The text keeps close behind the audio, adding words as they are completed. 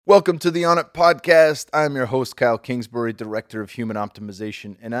Welcome to the On It Podcast. I'm your host, Kyle Kingsbury, Director of Human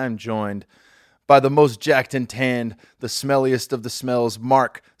Optimization, and I'm joined by the most jacked and tanned, the smelliest of the smells,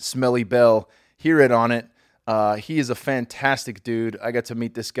 Mark Smelly Bell, here at On It. He is a fantastic dude. I got to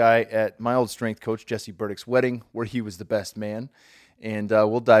meet this guy at my old strength coach, Jesse Burdick's wedding, where he was the best man, and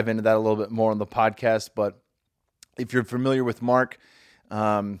we'll dive into that a little bit more on the podcast, but if you're familiar with Mark,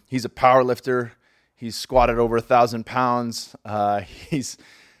 he's a power lifter. He's squatted over 1,000 pounds.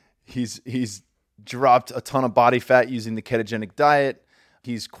 He's dropped a ton of body fat using the ketogenic diet.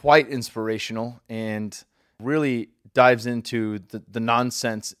 He's quite inspirational and really dives into the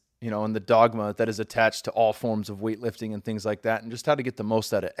nonsense, and the dogma that is attached to all forms of weightlifting and things like that, and just how to get the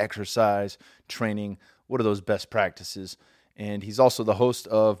most out of exercise, training, what are those best practices. And he's also the host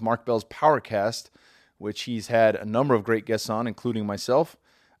of Mark Bell's Powercast, which he's had a number of great guests on, including myself.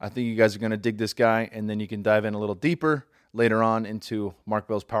 I think you guys are going to dig this guy, and then you can dive in a little deeper later on into Mark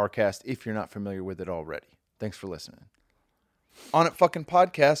Bell's Powercast if you're not familiar with it already. Thanks for listening. On It fucking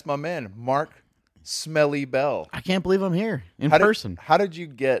podcast, my man, Mark Smelly Bell. I can't believe I'm here in person. How did you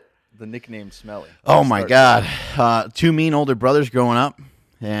get the nickname Smelly? Oh, my God. Two mean older brothers growing up,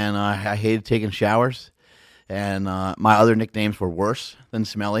 and I hated taking showers. And my other nicknames were worse than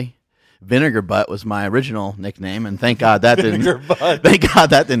Smelly. Vinegar Butt was my original nickname, and thank God that didn't. Thank God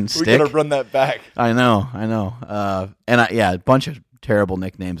that didn't stick. We gotta run that back. I know. And a bunch of terrible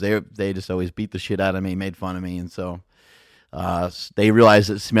nicknames. They just always beat the shit out of me, made fun of me, and so they realized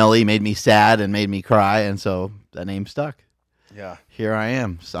that Smelly made me sad and made me cry, and so that name stuck. Yeah. Here I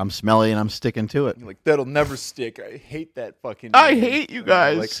am. So I'm smelly and I'm sticking to it. You're like, that'll never stick. I hate that fucking name. I hate you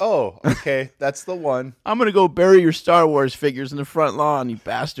guys. Like, oh, okay, that's the one. I'm gonna go bury your Star Wars figures in the front lawn, you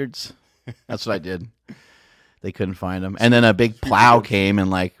bastards. That's what I did. They couldn't find them, and then a big plow came and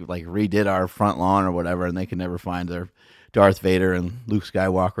like redid our front lawn or whatever, and they could never find their Darth Vader and Luke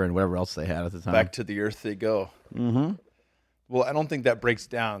Skywalker and whatever else they had at the time. Back to the Earth they go. Mm-hmm. Well, I don't think that breaks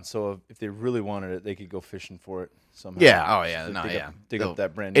down. So if they really wanted it, they could go fishing for it somehow. Yeah. Oh yeah. So dig up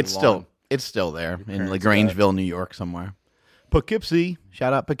that brand new lawn. It's still there in LaGrangeville, New York, somewhere. Poughkeepsie.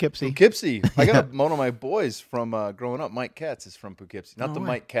 Shout out Poughkeepsie. Poughkeepsie. I got one of my boys from growing up. Mike Katz is from Poughkeepsie. Not the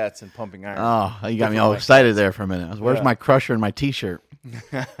Mike Katz and Pumping Iron. Oh, you got me all excited there for a minute. Where's my crusher and my T-shirt?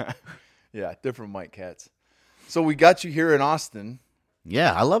 Yeah, different Mike Katz. So we got you here in Austin.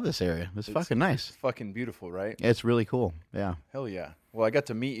 Yeah, I love this area. It's fucking nice. It's fucking beautiful, right? Yeah, it's really cool. Yeah. Hell yeah. Well, I got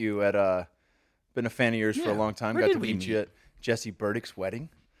to meet you at been a fan of yours for a long time. Got to meet you at Jesse Burdick's wedding.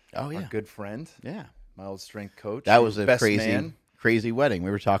 Oh yeah. Our good friend. Yeah. My old strength coach. That was a best man. crazy wedding. We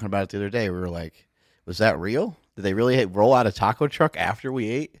were talking about it the other day. We were like, was that real? Did they really roll out a taco truck after we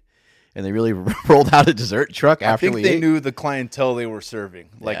ate? And they really rolled out a dessert truck after we ate? I think they knew the clientele they were serving.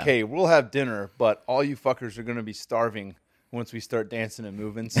 Like, hey, we'll have dinner, but all you fuckers are going to be starving once we start dancing and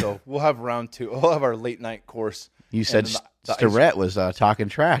moving. So we'll have round two. We'll have our late night course. You said Starrett was talking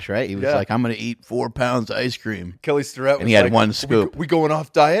trash, right? He was like, "I'm going to eat 4 pounds of ice cream." Kelly Starrett, and he had one scoop. We going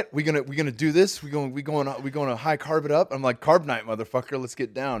off diet? We gonna do this? We going to high carb it up? I'm like, carb night, motherfucker. Let's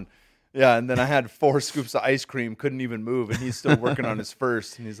get down. Yeah, and then I had 4 scoops of ice cream, couldn't even move, and he's still working on his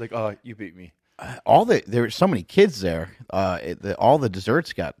first. And he's like, "Oh, you beat me." There were so many kids there. All the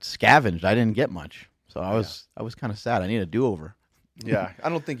desserts got scavenged. I didn't get much, so I was kind of sad. I need a do-over. Yeah, I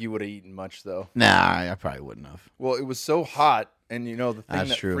don't think you would have eaten much, though. Nah, I probably wouldn't have. Well, it was so hot, and the thing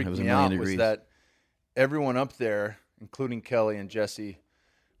that freaked me out was that everyone up there, including Kelly and Jesse,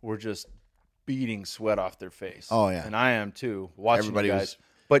 were just beating sweat off their face. Oh, yeah. And I am, too, watching you guys.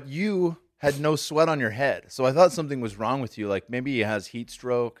 But you had no sweat on your head, so I thought something was wrong with you. Like, maybe he has heat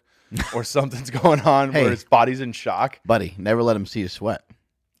stroke or something's going on where his body's in shock. Buddy, never let him see you sweat.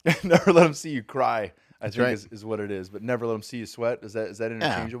 Never let him see you cry. I think is what it is, but never let them see you sweat. Is that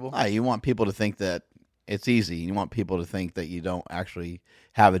interchangeable? Yeah. You want people to think that it's easy. You want people to think that you don't actually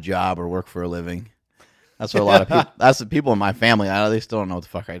have a job or work for a living. That's what a lot of people. That's the people in my family. They still don't know what the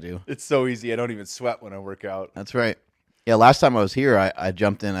fuck I do. It's so easy. I don't even sweat when I work out. That's right. Yeah. Last time I was here, I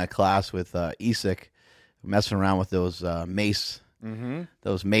jumped in a class with Isak, messing around with those mace,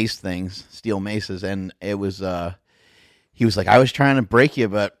 those mace things, steel maces, and it was. He was like, I was trying to break you,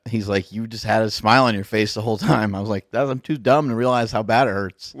 but he's like, you just had a smile on your face the whole time. I was like, I'm too dumb to realize how bad it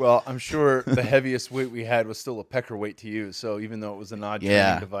hurts. Well, I'm sure the heaviest weight we had was still a pecker weight to you. So even though it was an odd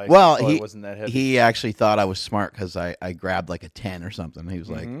training device, it wasn't that heavy. He actually thought I was smart because I grabbed like a 10 or something. He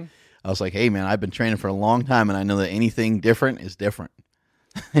was like, I was like, hey, man, I've been training for a long time, and I know that anything different is different.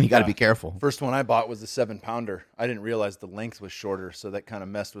 And you got to be careful. First one I bought was the 7-pounder. I didn't realize the length was shorter, so that kind of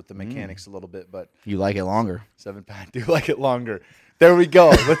messed with the mechanics a little bit. But you like it longer. 7-pound. Do like it longer. There we go.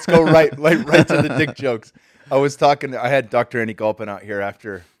 Let's go right to the dick jokes. I was talking. I had Dr. Andy Galpin out here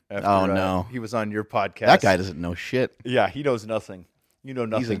after After, Oh, no. he was on your podcast. That guy doesn't know shit. Yeah, he knows nothing. You know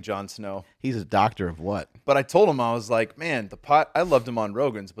nothing, Jon Snow. He's a doctor of what? But I told him, I was like, man, I loved him on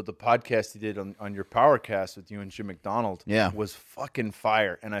Rogan's, but the podcast he did on your Powercast with you and Jim McDonald was fucking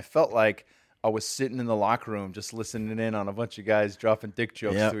fire. And I felt like I was sitting in the locker room just listening in on a bunch of guys dropping dick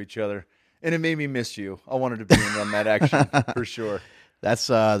jokes to each other. And it made me miss you. I wanted to be in on that action for sure. That's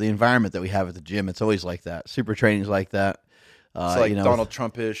the environment that we have at the gym. It's always like that. Super training's like that. It's like Donald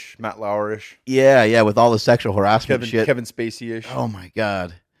Trump-ish, Matt Lauer-ish. Yeah, with all the sexual harassment shit. Kevin Spacey-ish. Oh, my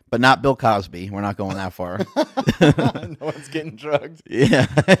God. But not Bill Cosby. We're not going that far. No one's getting drugged. Yeah.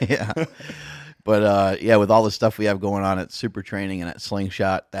 But, with all the stuff we have going on at Super Training and at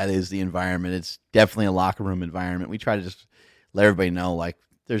Slingshot, that is the environment. It's definitely a locker room environment. We try to just let everybody know, like,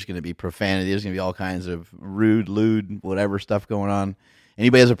 there's going to be profanity. There's going to be all kinds of rude, lewd, whatever stuff going on.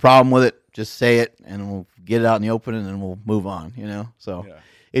 Anybody has a problem with it, just say it, and we'll get it out in the open, and then we'll move on, So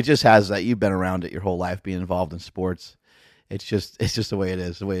it just has that. You've been around it your whole life, being involved in sports. It's just the way it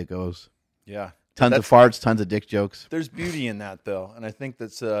is, the way it goes. Yeah. Tons of farts, tons of dick jokes. There's beauty in that, though, and I think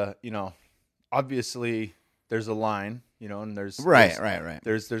that's, obviously there's a line, and there's right.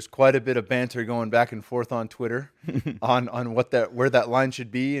 There's quite a bit of banter going back and forth on Twitter on where that line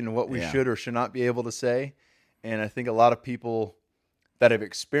should be and what we should or should not be able to say, and I think a lot of people that have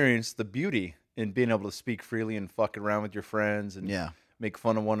experienced the beauty in being able to speak freely and fuck around with your friends and make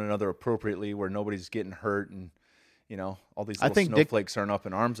fun of one another appropriately where nobody's getting hurt and all these little snowflakes aren't up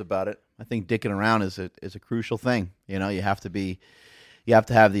in arms about it. I think dicking around is a crucial thing. You have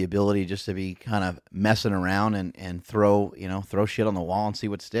to have the ability just to be kind of messing around and throw shit on the wall and see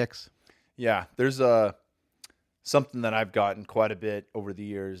what sticks. Yeah, there's something that I've gotten quite a bit over the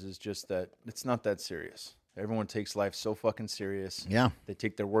years is just that it's not that serious. Everyone takes life so fucking serious. Yeah. They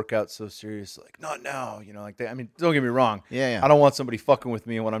take their workouts so serious, like, not now, like that. I mean, don't get me wrong. Yeah. I don't want somebody fucking with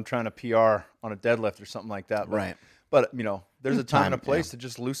me when I'm trying to PR on a deadlift or something like that. But, right. But, there's a time and a place to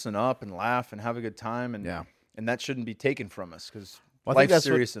just loosen up and laugh and have a good time. And that shouldn't be taken from us because life's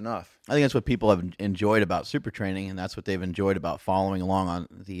serious enough. I think that's what people have enjoyed about Super Training, and that's what they've enjoyed about following along on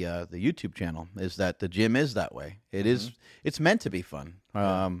the YouTube channel, is that the gym is that way. It is. It's meant to be fun.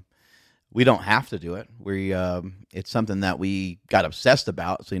 We don't have to do it. It's something that we got obsessed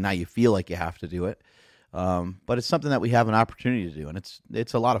about, so now you feel like you have to do it. But it's something that we have an opportunity to do, and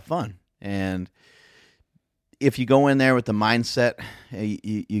it's a lot of fun. And if you go in there with the mindset,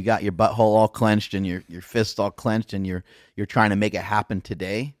 you got your butthole all clenched and your fists all clenched, and you're trying to make it happen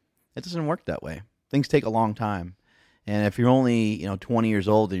today, it doesn't work that way. Things take a long time. And if you're only 20 years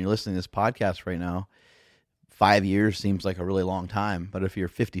old and you're listening to this podcast right now, 5 years seems like a really long time, but if you're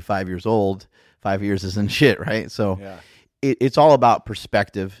 55 years old, 5 years isn't shit, right? So it's all about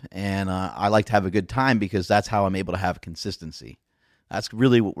perspective, and I like to have a good time because that's how I'm able to have consistency. That's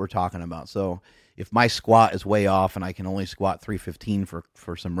really what we're talking about. So if my squat is way off and I can only squat 315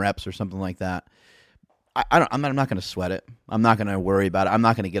 for some reps or something like that, I'm not going to sweat it. I'm not going to worry about it. I'm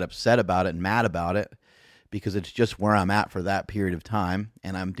not going to get upset about it and mad about it because it's just where I'm at for that period of time,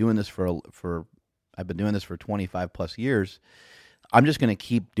 and I'm doing this I've been doing this for 25 plus years. I'm just going to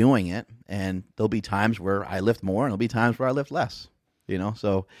keep doing it, and there'll be times where I lift more, and there'll be times where I lift less.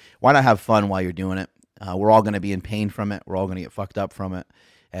 So why not have fun while you're doing it? We're all going to be in pain from it. We're all going to get fucked up from it,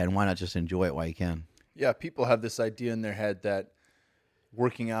 and why not just enjoy it while you can? Yeah, people have this idea in their head that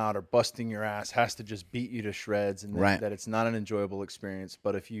working out or busting your ass has to just beat you to shreds, and that it's not an enjoyable experience.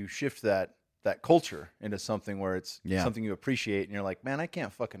 But if you shift that culture into something where it's something you appreciate, and you're like, man, I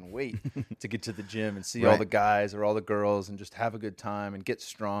can't fucking wait to get to the gym and see all the guys or all the girls and just have a good time and get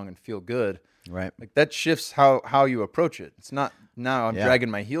strong and feel good. Right. Like that shifts how you approach it. It's not now I'm dragging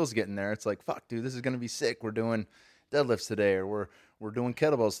my heels getting there. It's like, fuck, dude, this is going to be sick. We're doing deadlifts today, or we're doing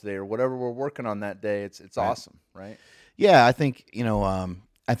kettlebells today, or whatever we're working on that day. It's awesome, right? Yeah, I think,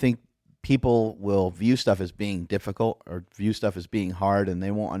 I think people will view stuff as being difficult or view stuff as being hard, and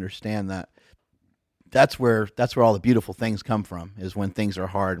they won't understand that that's where all the beautiful things come from, is when things are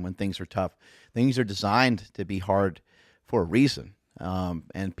hard and when things are tough. Things are designed to be hard for a reason.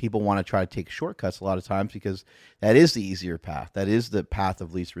 And people want to try to take shortcuts a lot of times because that is the easier path. That is the path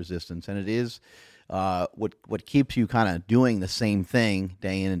of least resistance. And it is what keeps you kind of doing the same thing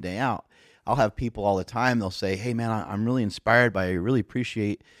day in and day out. I'll have people all the time, they'll say, hey, man, I'm really inspired by you. I really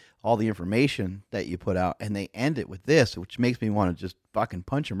appreciate all the information that you put out. And they end it with this, which makes me want to just fucking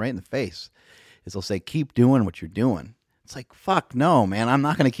punch them right in the face. Is they'll say, keep doing what you're doing. It's like, fuck no, man. I'm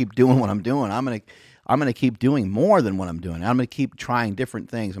not going to keep doing what I'm doing. I'm going to keep doing more than what I'm doing. I'm going to keep trying different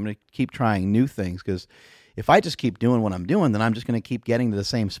things. I'm going to keep trying new things, because if I just keep doing what I'm doing, then I'm just going to keep getting to the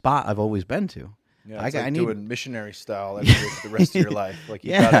same spot I've always been to. Yeah, it's like doing missionary style the rest of your life. Like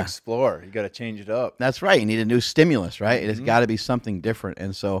you got to explore. You got to change it up. That's right. You need a new stimulus, right? It's got to be something different.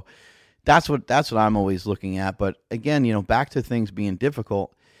 And so that's what I'm always looking at. But again, back to things being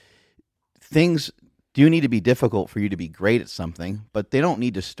difficult. Things do need to be difficult for you to be great at something, but they don't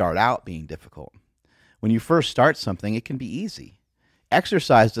need to start out being difficult. When you first start something, it can be easy.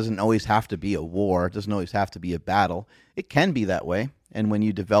 Exercise doesn't always have to be a war. It doesn't always have to be a battle. It can be that way. And when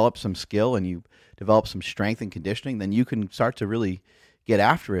you develop some skill and you develop some strength and conditioning, then you can start to really get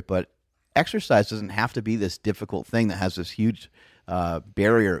after it. But exercise doesn't have to be this difficult thing that has this huge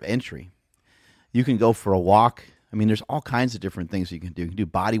barrier of entry. You can go for a walk. I mean, there's all kinds of different things you can do. You can do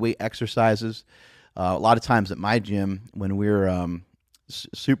body weight exercises. A lot of times at my gym, when we're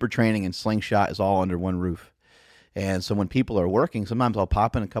super training and slingshot is all under one roof. And so when people are working, sometimes I'll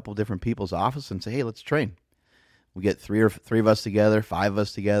pop in a couple different people's office and say, hey, let's train. We get three of us together, 5 of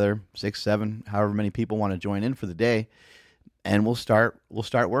us together, 6, 7, however many people want to join in for the day, and we'll start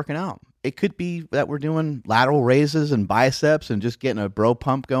working out. It could be that we're doing lateral raises and biceps and just getting a bro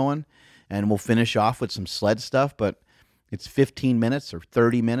pump going, and we'll finish off with some sled stuff, but it's 15 minutes or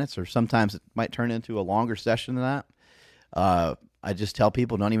 30 minutes, or sometimes it might turn into a longer session than that. I just tell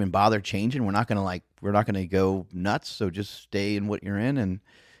people don't even bother changing. We're not gonna go nuts, so just stay in what you're in and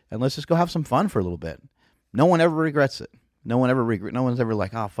let's just go have some fun for a little bit. No one ever regrets it. No one's ever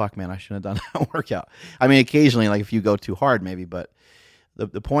like, oh, fuck, man, I shouldn't have done that workout. I mean, occasionally, like if you go too hard, maybe, but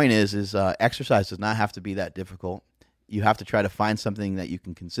the point is exercise does not have to be that difficult. You have to try to find something that you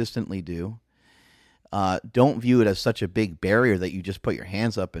can consistently do. Don't view it as such a big barrier that you just put your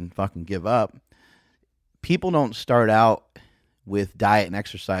hands up and fucking give up. People don't start out with diet and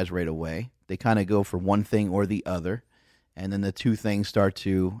exercise right away. They kind of go for one thing or the other, and then the two things start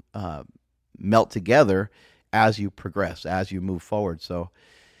to melt together as you progress, as you move forward. So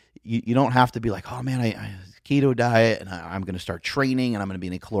you don't have to be like, oh man, I keto diet and I'm going to start training and I'm going to be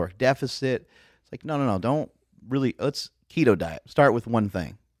in a caloric deficit. It's like, no, don't really. Let's keto diet. Start with one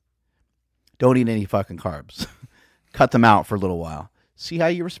thing. Don't eat any fucking carbs. Cut them out for a little while. See how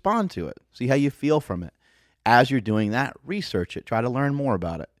you respond to it. See how you feel from it. As you're doing that, research it. Try to learn more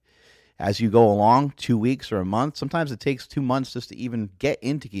about it. As you go along, 2 weeks or a month, sometimes it takes 2 months just to even get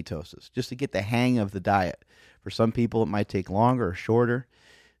into ketosis, just to get the hang of the diet. For some people, it might take longer or shorter.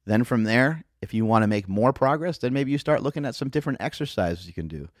 Then from there, if you want to make more progress, then maybe you start looking at some different exercises you can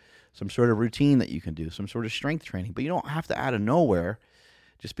do, some sort of routine that you can do, some sort of strength training. But you don't have to out of nowhere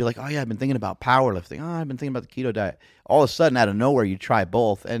just be like, oh yeah, I've been thinking about powerlifting. Oh, I've been thinking about the keto diet. All of a sudden, out of nowhere, you try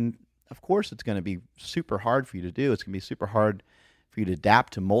both. And of course, it's going to be super hard for you to do. It's going to be super hard for you to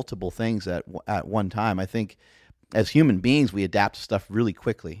adapt to multiple things at one time. I think as human beings, we adapt to stuff really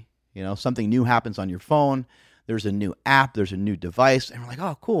quickly. Something new happens on your phone. There's a new app. There's a new device. And we're like,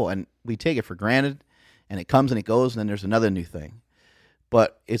 oh, cool. And we take it for granted. And it comes and it goes. And then there's another new thing.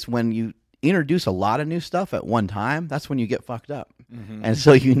 But it's when you introduce a lot of new stuff at one time, that's when you get fucked up. Mm-hmm. And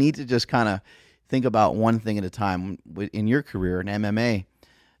so you need to just kind of think about one thing at a time. In your career in MMA,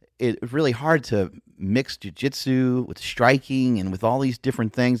 it's really hard to mix jiu-jitsu with striking and with all these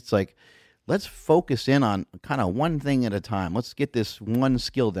different things. It's like, let's focus in on kind of one thing at a time. Let's get this one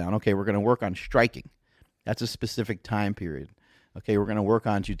skill down. Okay, we're going to work on striking. That's a specific time period. Okay, we're going to work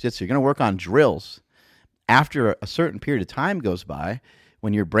on jiu-jitsu. You're going to work on drills. After a certain period of time goes by,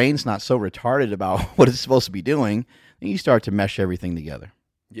 when your brain's not so retarded about what it's supposed to be doing, then you start to mesh everything together.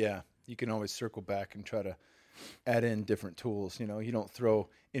 Yeah, you can always circle back and try to add in different tools. You don't throw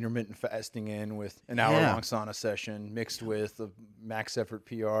intermittent fasting in with an hour-long sauna session mixed with a max effort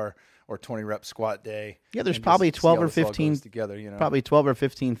PR or 20 rep squat day. Yeah, there's probably 12 or 15 together. Probably 12 or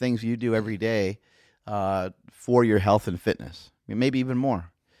 15 things you do every day for your health and fitness. I mean, maybe even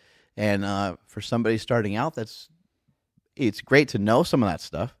more. And for somebody starting out, it's great to know some of that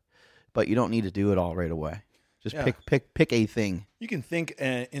stuff, but you don't need to do it all right away. Just pick a thing. You can think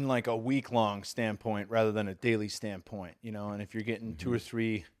in like a week-long standpoint rather than a daily standpoint, and if you're getting 2 or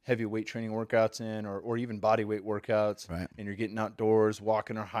 3 heavy weight training workouts in or even body weight workouts, right, and you're getting outdoors,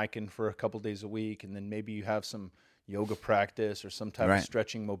 walking or hiking for a couple days a week, and then maybe you have some yoga practice or some type of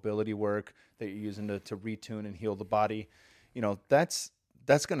stretching mobility work that you're using to retune and heal the body,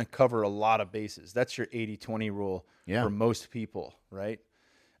 that's going to cover a lot of bases. That's your 80-20 rule for most people, right?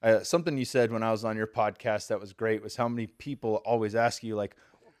 Something you said when I was on your podcast that was great was how many people always ask you, like,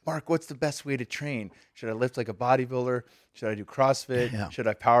 Mark, what's the best way to train? Should I lift like a bodybuilder? Should I do CrossFit? Yeah. Should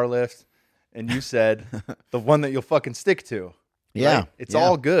I power lift? And you said the one that you'll fucking stick to. Yeah. Right? It's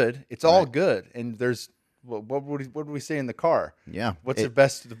all good. It's all good. And there's, what would we say in the car? Yeah. What's the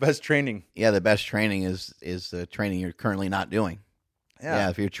best training? Yeah, the best training is the training you're currently not doing.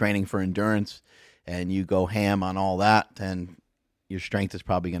 Yeah, if you're training for endurance and you go ham on all that, then your strength is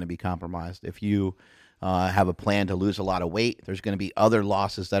probably going to be compromised. If you have a plan to lose a lot of weight, there's going to be other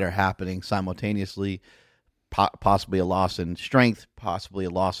losses that are happening simultaneously, possibly a loss in strength, possibly a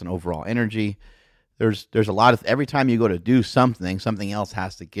loss in overall energy. There's a lot of, every time you go to do something, something else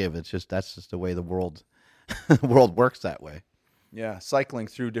has to give. That's just the way the world the world works that way. Yeah, cycling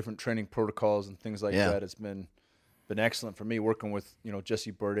through different training protocols and things like that has been excellent for me, working with,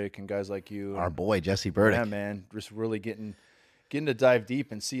 Jesse Burdick and guys like you. Our boy Jesse Burdick. Yeah, man, just really getting to dive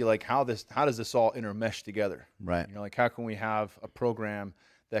deep and see like how does this all intermesh together? Right. Like how can we have a program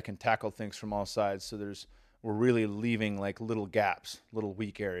that can tackle things from all sides? So we're really leaving like little gaps, little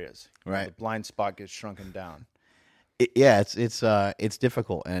weak areas. Right. The blind spot gets shrunken down. It's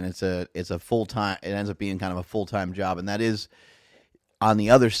difficult, and it's a full-time. It ends up being kind of a full-time job, and that is on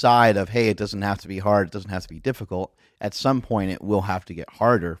the other side of, hey, it doesn't have to be hard, it doesn't have to be difficult. At some point, it will have to get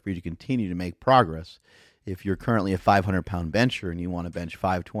harder for you to continue to make progress. If you're currently a 500-pound bencher and you want to bench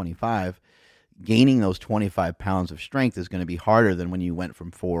 525, gaining those 25 pounds of strength is going to be harder than when you went from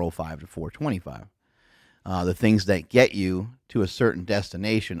 405 to 425. The things that get you to a certain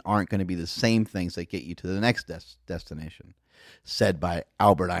destination aren't going to be the same things that get you to the next destination. Said by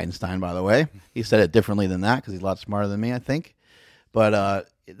Albert Einstein, by the way. He said it differently than that because he's a lot smarter than me, I think. But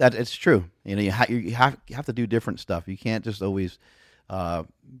that it's true. You have to do different stuff. You can't just always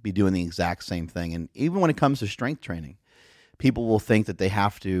be doing the exact same thing. And even when it comes to strength training, people will think that they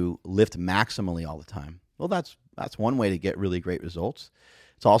have to lift maximally all the time. Well, that's one way to get really great results.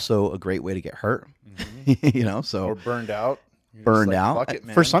 It's also a great way to get hurt, Or burned out. Burned out. Fuck it,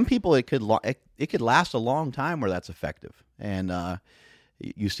 man. For some people, it could last a long time where that's effective. And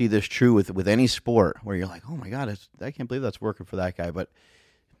you see this true with any sport where you're like, oh my God, I can't believe that's working for that guy. But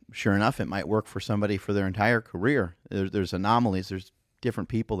sure enough, it might work for somebody for their entire career. There's anomalies. There's different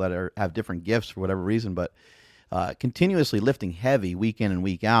people that have different gifts for whatever reason. But continuously lifting heavy week in and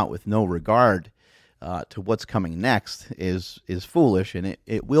week out with no regard to what's coming next is foolish, and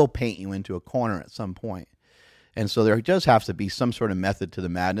it will paint you into a corner at some point. And so there does have to be some sort of method to the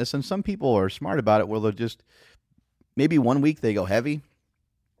madness, and some people are smart about it where they'll just, maybe one week they go heavy,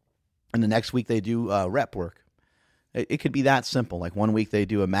 and the next week they do rep work. It could be that simple. Like one week they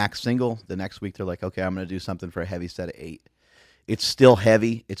do a max single, the next week they're like, okay, I'm going to do something for a heavy set of 8. It's still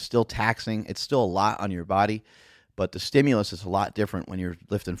heavy, it's still taxing, it's still a lot on your body, but the stimulus is a lot different when you're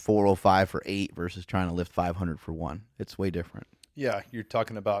lifting 405 for 8 versus trying to lift 500 for 1. It's way different. Yeah, you're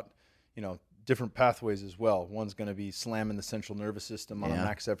talking about, different pathways as well. One's going to be slamming the central nervous system on a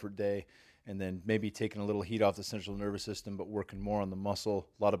max effort day, and then maybe taking a little heat off the central nervous system, but working more on the muscle,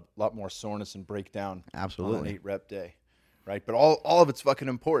 a lot more soreness and breakdown. Absolutely. On an 8 rep day, right? But all of it's fucking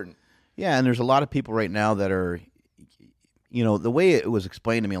important. Yeah, and there's a lot of people right now that are, the way it was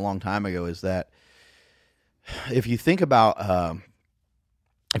explained to me a long time ago is that if you think about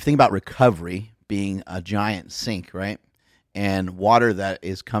recovery being a giant sink, right, and water that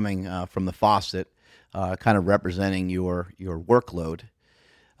is coming from the faucet, kind of representing your workload,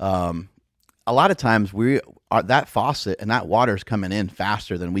 a lot of times that faucet and that water is coming in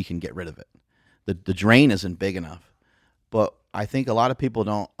faster than we can get rid of it. The drain isn't big enough, but I think a lot of people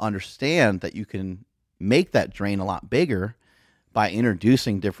don't understand that you can make that drain a lot bigger by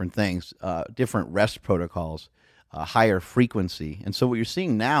introducing different things, different rest protocols, higher frequency. And so what you're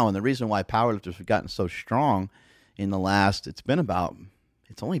seeing now, and the reason why powerlifters have gotten so strong in the last, it's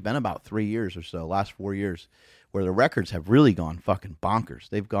only been about 3 years or so, last 4 years, where the records have really gone fucking bonkers.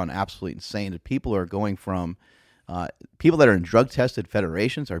 They've gone absolutely insane. People are going from, people that are in drug-tested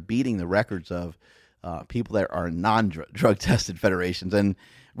federations are beating the records of people that are non-drug-tested federations. And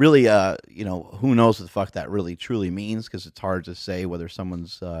really, who knows what the fuck that really truly means, because it's hard to say whether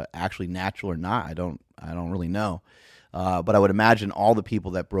someone's actually natural or not. I don't really know. But I would imagine all the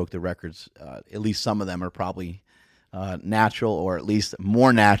people that broke the records, at least some of them are probably natural, or at least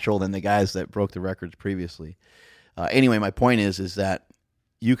more natural than the guys that broke the records previously. Anyway, my point is that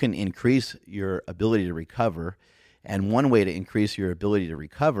you can increase your ability to recover, and one way to increase your ability to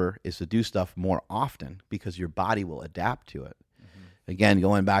recover is to do stuff more often, because your body will adapt to it. Again,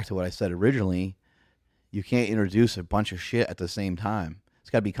 going back to what I said originally, you can't introduce a bunch of shit at the same time. It's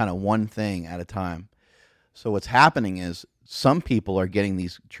got to be kind of one thing at a time. So what's happening is some people are getting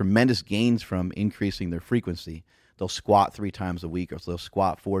these tremendous gains from increasing their frequency. They'll squat 3 times a week, or they'll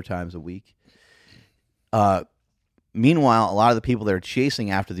squat 4 times a week. Meanwhile, a lot of the people that are chasing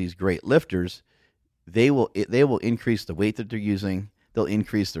after these great lifters, they will increase the weight that they're using. They'll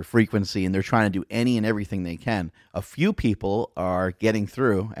increase their frequency, and they're trying to do any and everything they can. A few people are getting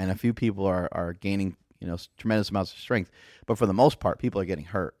through, and a few people are gaining tremendous amounts of strength. But for the most part, people are getting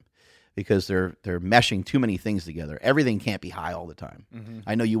hurt. because they're meshing too many things together. Everything can't be high all the time.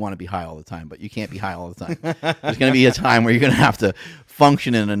 I know you want to be high all the time, but you can't be high all the time. There's going to be a time where you're going to have to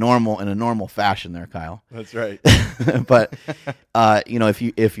function in a normal fashion there, Kyle. That's right. But if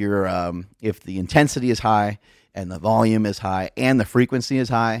the intensity is high and the volume is high and the frequency is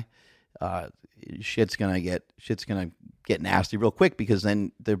high, shit's gonna get nasty real quick, because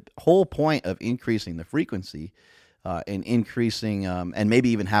then the whole point of increasing the frequency and increasing and maybe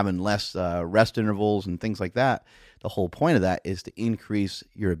even having less rest intervals and things like that, the whole point of that is to increase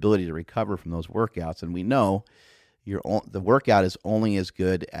your ability to recover from those workouts. And we know the workout is only as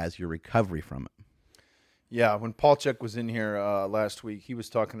good as your recovery from it. Yeah, when Paul Chek was in here last week, he was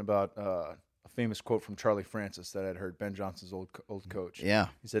talking about a famous quote from Charlie Francis that I'd heard, Ben Johnson's old coach. Yeah.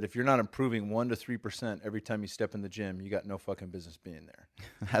 He said, if you're not improving 1 to 3% every time you step in the gym, you got no fucking business being there.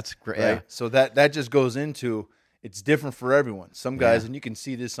 That's great. Right? Yeah. So that just goes into, it's different for everyone. Some guys, and you can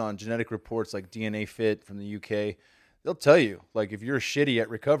see this on genetic reports like DNA Fit from the UK, they'll tell you, like, if you're shitty at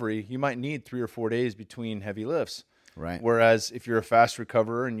recovery, you might need 3 or 4 days between heavy lifts. Right. Whereas if you're a fast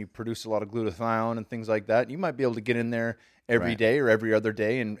recoverer and you produce a lot of glutathione and things like that, you might be able to get in there every day or every other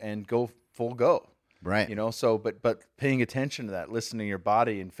day and go full go. Right. You know, so but paying attention to that, listening to your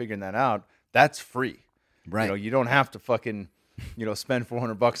body and figuring that out, that's free. Right. You know, you don't have to fucking, spend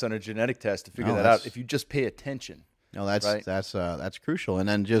 $400 on a genetic test to figure that out if you just pay attention. No, that's crucial. And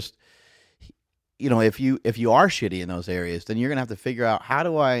then just, if you are shitty in those areas, then you're going to have to figure out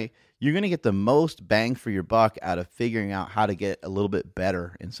you're going to get the most bang for your buck out of figuring out how to get a little bit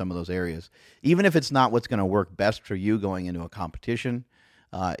better in some of those areas. Even if it's not what's going to work best for you going into a competition,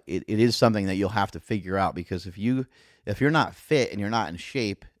 it is something that you'll have to figure out, because if you're not fit and you're not in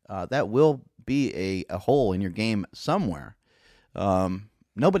shape, that will be a hole in your game somewhere.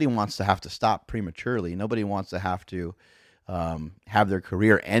 Nobody wants to have to stop prematurely. Nobody wants to have to have their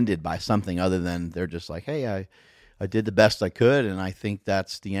career ended by something other than they're just like, hey, I did the best I could, and I think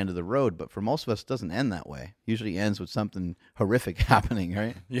that's the end of the road. But for most of us, it doesn't end that way. It usually ends with something horrific happening,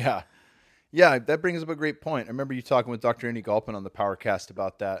 right? Yeah. Yeah, that brings up a great point. I remember you talking with Dr. Andy Galpin on the PowerCast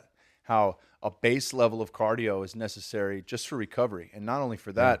about that, how a base level of cardio is necessary just for recovery. And not only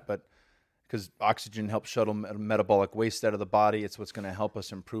for that, but because oxygen helps shuttle metabolic waste out of the body. It's what's going to help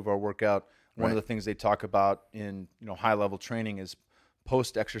us improve our workout. One of the things they talk about in high-level training is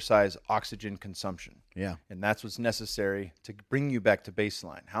post-exercise oxygen consumption. Yeah. And that's what's necessary to bring you back to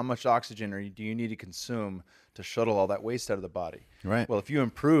baseline. How much oxygen do you need to consume to shuttle all that waste out of the body? Right. Well, if you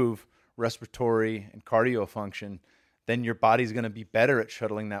improve respiratory and cardio function, then your body's going to be better at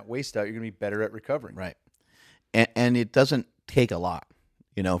shuttling that waste out. You're going to be better at recovering. Right. And it doesn't take a lot.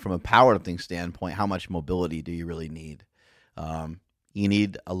 From a powerlifting standpoint, how much mobility do you really need? You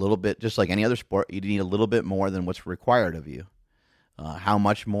need a little bit, just like any other sport, you need a little bit more than what's required of you. How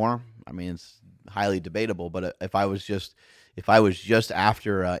much more? I mean, it's highly debatable, but if I was just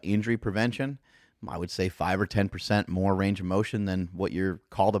after injury prevention, I would say 5 or 10% more range of motion than what you're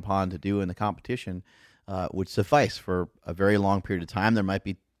called upon to do in the competition would suffice for a very long period of time. There might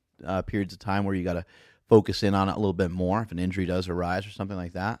be periods of time where you got to focus in on it a little bit more if an injury does arise or something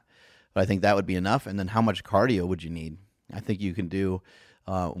like that. But I think that would be enough. And then how much cardio would you need? I think you can do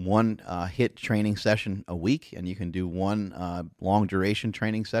one HIIT training session a week, and you can do one long duration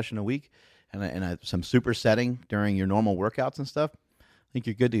training session a week, and some supersetting during your normal workouts and stuff. I think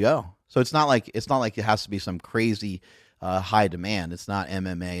you're good to go. So it's not like it has to be some crazy high demand. It's not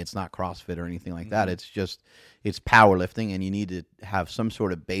MMA. It's not CrossFit or anything like that. It's powerlifting, and you need to have some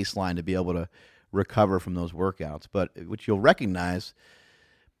sort of baseline to be able to recover from those workouts. But what you'll recognize,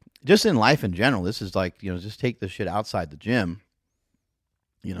 just in life in general, this is like, just take the shit outside the gym.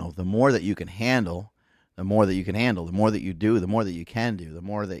 The more that you can handle, the more that you can handle. The more that you do, the more that you can do. The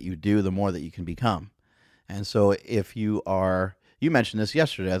more that you do, the more that you can become. And so if you mentioned this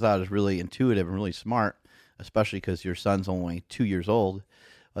yesterday, I thought it was really intuitive and really smart, especially because your son's only 2 years old.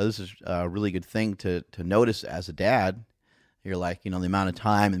 This is a really good thing to notice as a dad. You're like, the amount of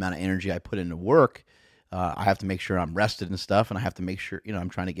time, the amount of energy I put into work, I have to make sure I'm rested and stuff, and I have to make sure, I'm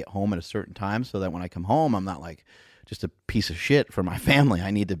trying to get home at a certain time so that when I come home, I'm not like just a piece of shit for my family.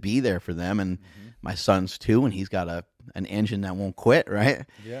 I need to be there for them, and my son's 2, and he's got an engine that won't quit, right?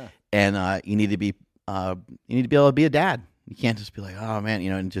 Yeah. And you need to be able to be a dad. You can't just be like, oh man,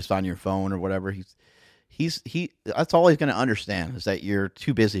 and just on your phone or whatever. He's that's all he's going to understand is that you're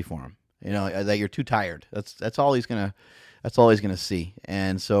too busy for him. That you're too tired. That's all he's going to see.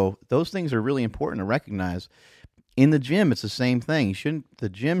 And so those things are really important to recognize. In the gym, it's the same thing. The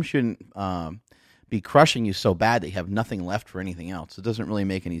gym shouldn't be crushing you so bad that you have nothing left for anything else. It doesn't really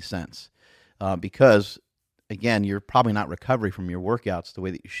make any sense because, again, you're probably not recovering from your workouts the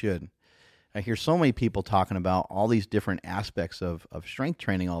way that you should. I hear so many people talking about all these different aspects of strength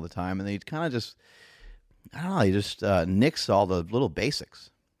training all the time, and they kind of just, I don't know, they just nix all the little basics,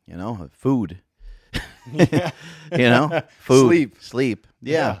 food, food, sleep.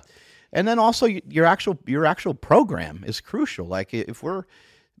 Yeah. And then also your actual program is crucial. Like if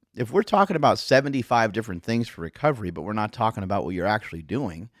we're talking about 75 different things for recovery, but we're not talking about what you're actually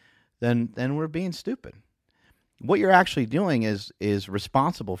doing, then we're being stupid. What you're actually doing is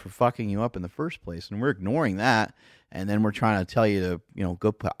responsible for fucking you up in the first place, and we're ignoring that. And then we're trying to tell you to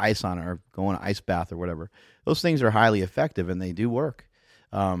go put ice on it or go in an ice bath or whatever. Those things are highly effective and they do work.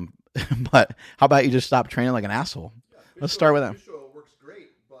 But how about you just stop training like an asshole? Let's start with that. Fish oil works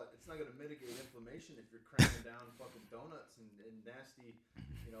great, but it's not going to mitigate inflammation if you're cramming down fucking donuts and nasty,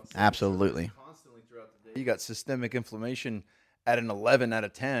 Absolutely. Constantly throughout the day. You got systemic inflation at an 11 out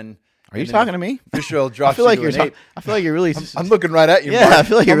of 10. Are you talking to me? Fish oil drops. I feel like you to an 8. I feel like you're really. I'm looking right at you. Yeah, Mark. I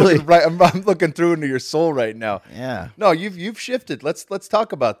feel like you're really right. I'm looking through into your soul right now. Yeah. No, you've shifted. Let's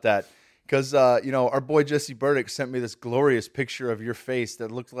talk about that because our boy Jesse Burdick sent me this glorious picture of your face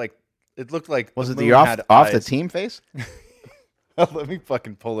that looked like was the it the moon off had the eyes. team face? Let me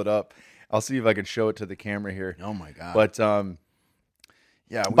fucking pull it up. I'll see if I can show it to the camera here. Oh my god! But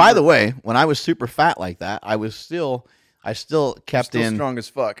yeah. By the way, when I was super fat like that, I still kept still in strong as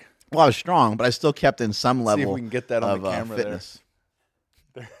fuck. Well, I was strong, but I still kept in some level. See if we can get that on of the camera fitness.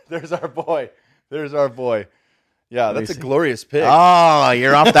 There's our boy. Yeah, that's a glorious pic. Oh,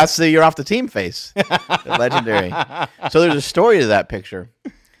 you're off. You're off the team face. Legendary. So there's a story to that picture.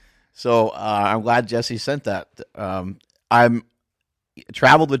 So I'm glad Jesse sent that. I'm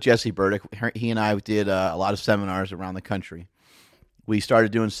traveled with Jesse Burdick. He and I did a lot of seminars around the country. We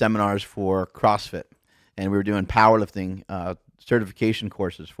started doing seminars for CrossFit, and we were doing powerlifting certification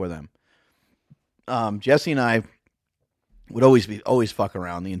courses for them. Jesse and I would always fuck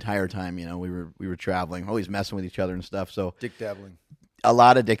around the entire time. We were traveling, always messing with each other and stuff. So dick dabbling, a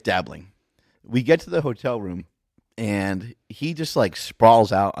lot of dick dabbling. We get to the hotel room, and he just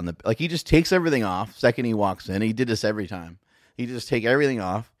sprawls out on he just takes everything off. Second he walks in, he did this every time. He just take everything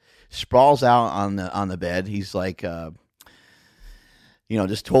off, sprawls out on the bed. He's just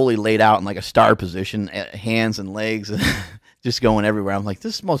totally laid out in a star position, hands and legs, just going everywhere. I'm like,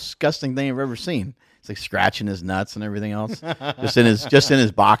 this is the most disgusting thing I've ever seen. He's scratching his nuts and everything else, just in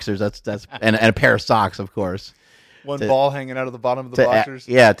his boxers. That's and a pair of socks, of course. One ball hanging out of the bottom of the boxers.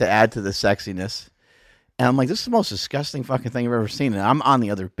 To add to the sexiness. And I'm like, this is the most disgusting fucking thing I've ever seen. And I'm on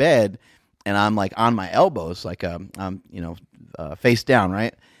the other bed, and I'm on my elbows, face down,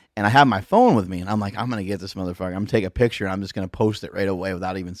 right? And I have my phone with me, and I'm like, I'm gonna get this motherfucker. I'm gonna take a picture, and I'm just gonna post it right away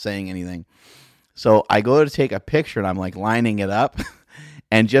without even saying anything. So I go to take a picture, and I'm lining it up.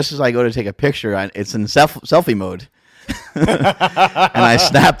 And just as I go to take a picture, it's in selfie mode. And I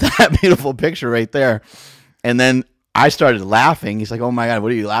snapped that beautiful picture right there. And then I started laughing. He's like, oh my God,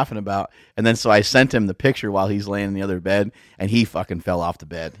 what are you laughing about? And then so I sent him the picture while he's laying in the other bed, and he fucking fell off the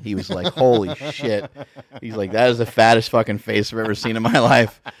bed. He was like, holy shit. He's like, that is the fattest fucking face I've ever seen in my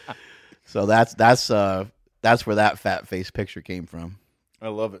life. So that's where that fat face picture came from. I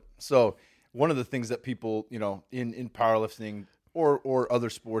love it. So one of the things that people, in powerlifting or other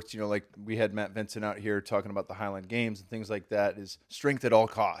sports, like we had Matt Vincent out here talking about the Highland Games and things like that, is strength at all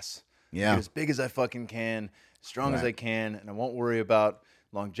costs. Yeah. Get as big as I fucking can, as strong as I can, and I won't worry about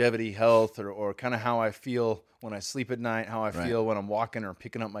longevity, health, or kind of how I feel when I sleep at night, how I feel when I'm walking or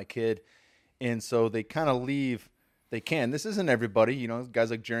picking up my kid. And so they kind of leave. They can. This isn't everybody.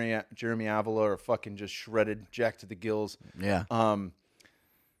 Guys like Jeremy Avila are fucking just shredded, jacked to the gills. Yeah.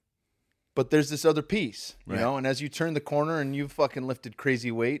 But there's this other piece, and as you turn the corner and you've fucking lifted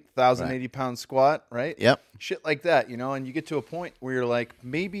crazy weight, 1,080-pound squat, right? Yep. Shit like that, and you get to a point where you're like,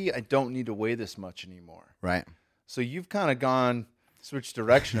 maybe I don't need to weigh this much anymore. Right. So you've kind of switched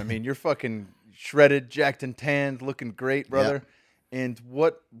direction. I mean, you're fucking shredded, jacked and tanned, looking great, brother. Yep. And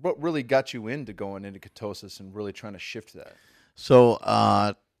what really got you into going into ketosis and really trying to shift that? So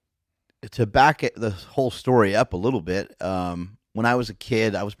to back the whole story up a little bit, when I was a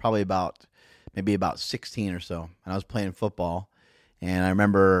kid, I was probably about 16 or so, and I was playing football. And I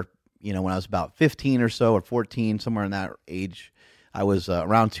remember, when I was about 15 or so, or 14, somewhere in that age, I was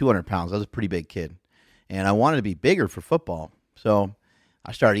around 200 pounds. I was a pretty big kid, and I wanted to be bigger for football. So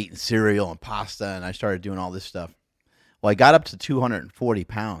I started eating cereal and pasta, and I started doing all this stuff. Well, I got up to 240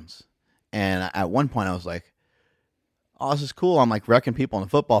 pounds, and at one point I was like, "Oh, this is cool." I'm wrecking people on the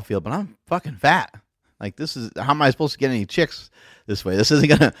football field, but I'm fucking fat. This is, how am I supposed to get any chicks this way? This isn't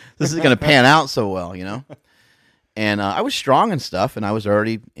gonna pan out so well, And I was strong and stuff, and I was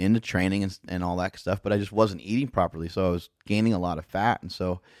already into training and all that stuff, but I just wasn't eating properly, so I was gaining a lot of fat. And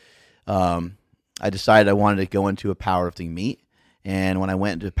so I decided I wanted to go into a powerlifting meet. And when I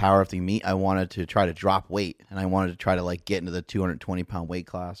went into powerlifting meet, I wanted to try to drop weight, and I wanted to try to like get into the 220-pound weight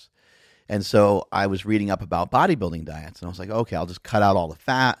class. And so I was reading up about bodybuilding diets, and I was like, okay, I'll just cut out all the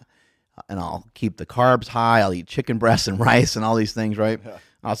fat, and I'll keep the carbs high. I'll eat chicken breasts and rice and all these things, right? Yeah.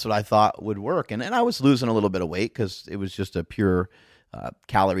 That's what I thought would work. And I was losing a little bit of weight because it was just a pure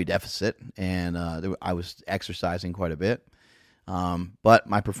calorie deficit, and I was exercising quite a bit. But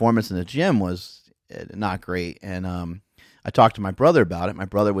my performance in the gym was not great, and I talked to my brother about it. My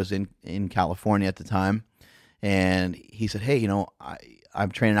brother was in California at the time, and he said, hey,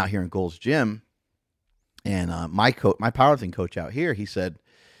 I'm training out here in Gold's Gym, and my powerlifting coach out here, he said,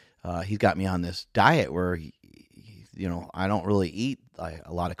 he's got me on this diet where, I don't really eat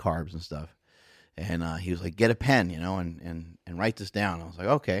a lot of carbs and stuff. And he was like, get a pen, and write this down. I was like,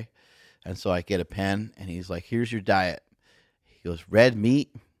 okay. And so I get a pen, and he's like, here's your diet. He goes, red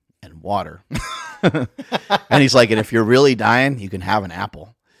meat and water. And he's like, and if you're really dying, you can have an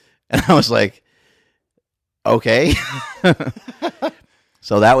apple. And I was like, okay.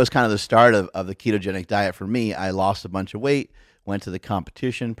 So that was kind of the start of the ketogenic diet for me. I lost a bunch of weight, went to the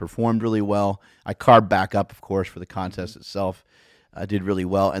competition, performed really well. I carved back up, of course, for the contest itself. I did really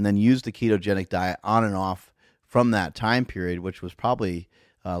well, and then used the ketogenic diet on and off from that time period, which was probably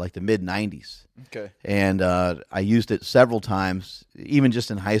like the mid-90s. Okay. And I used it several times, even just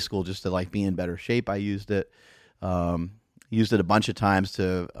in high school, just to like be in better shape. I used it. Used it a bunch of times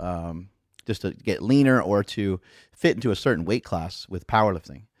to just to get leaner or to fit into a certain weight class with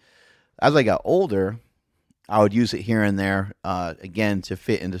powerlifting. As I got older, I would use it here and there, again, to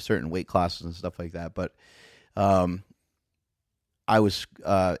fit into certain weight classes and stuff like that. But I was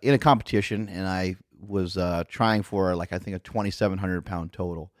in a competition, and I was trying for I think a 2,700 pound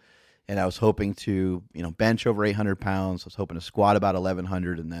total, and I was hoping to bench over 800 pounds. I was hoping to squat about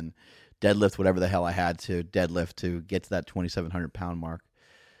 1,100, and then deadlift whatever the hell I had to deadlift to get to that 2,700 pound mark.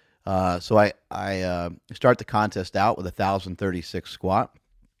 So I start the contest out with 1,036 squat.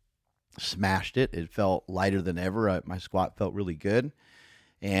 Smashed it. It felt lighter than ever. My squat felt really good.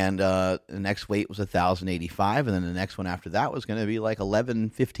 And the next weight was 1,085, and then the next one after that was going to be like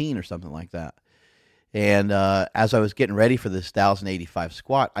 1,115 or something like that. And as I was getting ready for this 1,085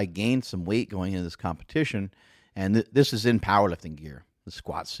 squat, I gained some weight going into this competition, and this is in powerlifting gear, the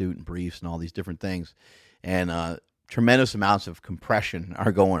squat suit and briefs and all these different things. And tremendous amounts of compression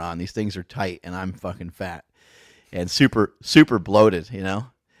are going on. These things are tight, and I'm fucking fat and super, super bloated,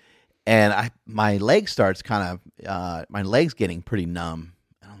 And my leg starts my leg's getting pretty numb.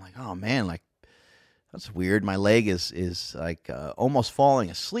 And I'm like, oh man, like that's weird. My leg is like almost falling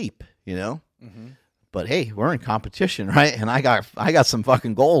asleep, Mm-hmm. But hey, we're in competition, right? And I got some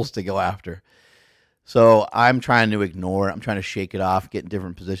fucking goals to go after. So I'm trying to ignore it. I'm trying to shake it off, get in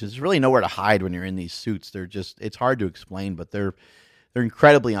different positions. There's really nowhere to hide when you're in these suits. It's hard to explain, but they're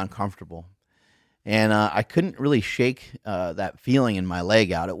incredibly uncomfortable. And I couldn't really shake that feeling in my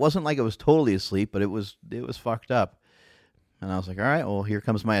leg out. It wasn't like it was totally asleep, but it was fucked up. And I was like, all right, well, here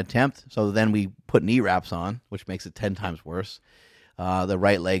comes my attempt. So then we put knee wraps on, which makes it 10 times worse. The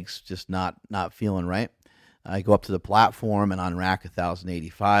right leg's just not feeling right. I go up to the platform and on rack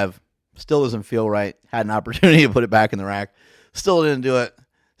 1,085. Still doesn't feel right. Had an opportunity to put it back in the rack. Still didn't do it.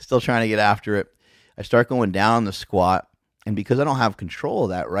 Still trying to get after it. I start going down the squat, and because I don't have control of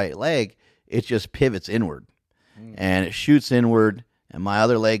that right leg, it just pivots inward. And it shoots inward, and my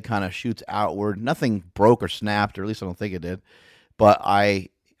other leg kind of shoots outward. Nothing broke or snapped, or at least I don't think it did. But I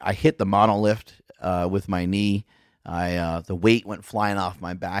hit the monolift with my knee. The weight went flying off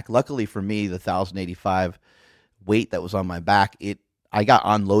my back. Luckily for me, the 1,085 weight that was on my back, I got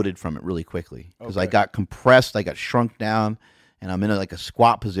unloaded from it really quickly because I got compressed, I got shrunk down, and I'm in a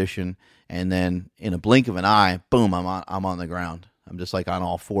squat position, and then in a blink of an eye, boom, I'm on the ground. I'm just like on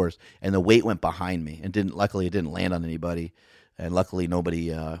all fours, and the weight went behind me, and luckily it didn't land on anybody, and luckily nobody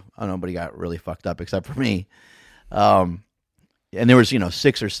got really fucked up except for me. And there was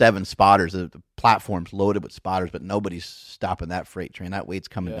 6 or 7 spotters. The platform's loaded with spotters, but nobody's stopping that freight train. That weight's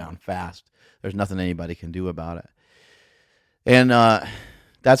coming down fast. There's nothing anybody can do about it. And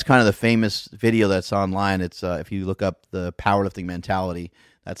that's kind of the famous video that's online. It's if you look up the powerlifting mentality,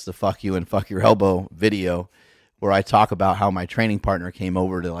 that's the fuck you and fuck your elbow video, where I talk about how my training partner came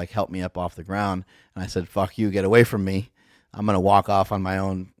over to help me up off the ground, and I said, "Fuck you, get away from me. I'm gonna walk off on my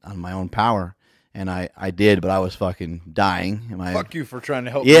own power." And I did, but I was fucking dying. Fuck you for trying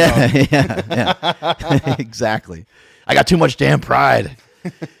to help me out. Yeah, exactly. I got too much damn pride.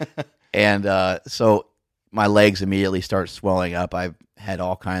 And so my legs immediately start swelling up. I've had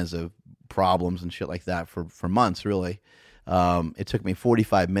all kinds of problems and shit like that for months, really. It took me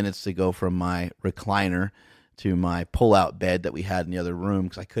 45 minutes to go from my recliner to my pull-out bed that we had in the other room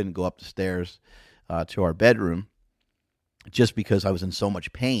because I couldn't go up the stairs to our bedroom just because I was in so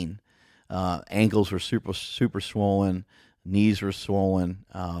much pain. Ankles were super swollen, knees were swollen.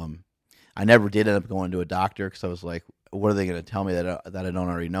 I never did end up going to a doctor because I was like, what are they going to tell me that I don't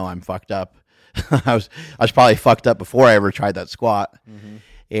already know? I'm fucked up. I was probably fucked up before I ever tried that squat. Mm-hmm.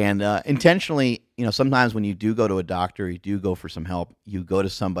 And intentionally, sometimes when you do go to a doctor, you do go for some help, you go to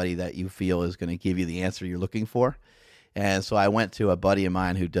somebody that you feel is going to give you the answer you're looking for. And so I went to a buddy of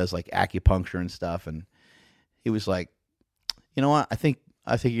mine who does like acupuncture and stuff, and he was like, you know what, I think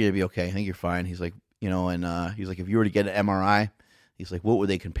you're going to be okay. I think you're fine. He's like, and he's like, if you were to get an MRI, he's like, what would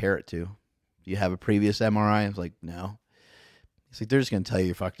they compare it to? Do you have a previous MRI? I was like, no. He's like, they're just going to tell you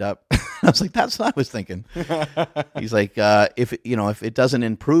you're fucked up. I was like, that's what I was thinking. He's like, if it doesn't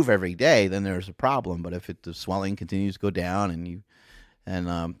improve every day, then there's a problem. But if the swelling continues to go down,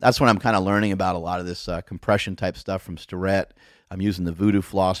 and that's when I'm kind of learning about a lot of this compression type stuff from Starrett. I'm using the Voodoo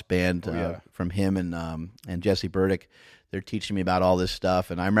Floss band from him and Jesse Burdick. They're teaching me about all this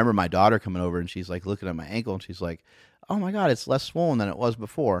stuff. And I remember my daughter coming over, and she's like looking at my ankle, and she's like, oh my God, it's less swollen than it was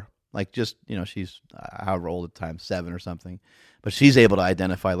before. Like just, she's however old at the time, 7 or something. But she's able to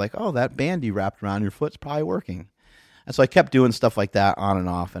identify like, oh, that band you wrapped around your foot's probably working. And so I kept doing stuff like that on and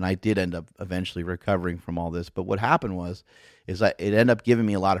off, and I did end up eventually recovering from all this. But what happened is that it ended up giving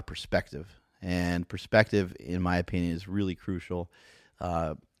me a lot of perspective. And perspective, in my opinion, is really crucial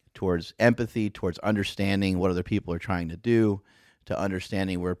towards empathy, towards understanding what other people are trying to do, to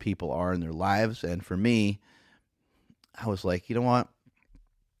understanding where people are in their lives. And for me, I was like, you know what?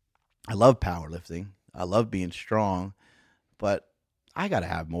 I love powerlifting. I love being strong, but I gotta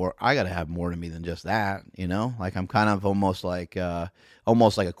have more. I gotta have more to me than just that. Like I'm kind of almost like a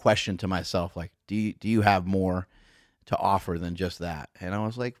question to myself. Like, do you have more to offer than just that? And I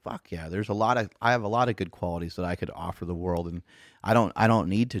was like, fuck yeah. I have a lot of good qualities that I could offer the world, and I don't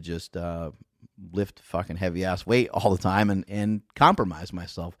need to just lift fucking heavy ass weight all the time and compromise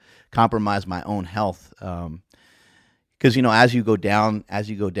myself, compromise my own health. Because as you go down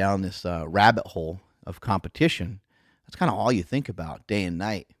this rabbit hole of competition, that's kind of all you think about day and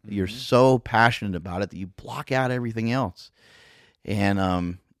night. Mm-hmm. You're so passionate about it that you block out everything else,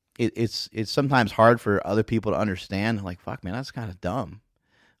 and it's sometimes hard for other people to understand. Like, fuck, man, that's kind of dumb.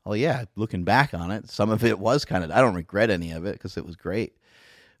 Well, yeah, looking back on it, some of it was kind of. I don't regret any of it because it was great,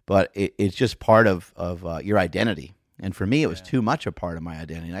 but it's just part of your identity. And for me, it was too much a part of my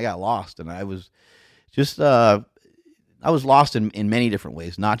identity. And I got lost, and I was just. I was lost in many different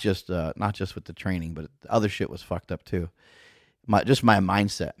ways, not just with the training, but the other shit was fucked up too. My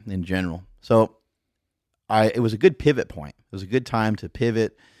mindset in general. So it was a good pivot point. It was a good time to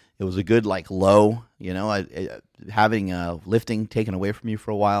pivot. It was a good low. Having lifting taken away from you for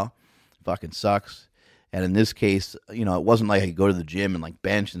a while fucking sucks. And in this case, it wasn't like I could go to the gym and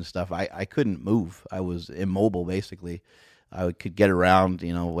bench and stuff. I couldn't move. I was immobile basically. I could get around,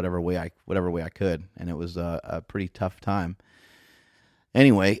 whatever way I could, and it was a pretty tough time.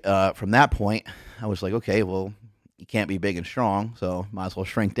 Anyway, from that point, I was like, okay, well, you can't be big and strong, so might as well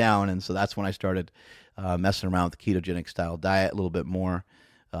shrink down. And so that's when I started messing around with the ketogenic style diet a little bit more.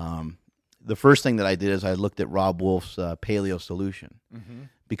 The first thing that I did is I looked at Rob Wolf's Paleo Solution, mm-hmm.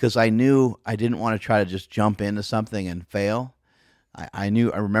 because I knew I didn't want to try to just jump into something and fail. I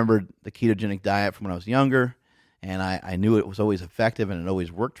remembered the ketogenic diet from when I was younger. And I knew it was always effective and it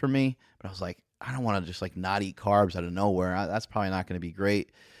always worked for me. But I was like, I don't want to just not eat carbs out of nowhere. That's probably not going to be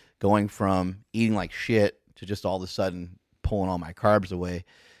great. Going from eating like shit to just all of a sudden pulling all my carbs away,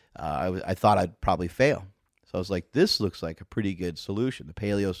 I thought I'd probably fail. So I was like, this looks like a pretty good solution, the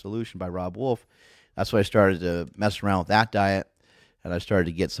Paleo Solution by Rob Wolf. That's when I started to mess around with that diet. And I started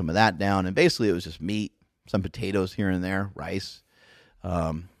to get some of that down. And basically it was just meat, some potatoes here and there, rice,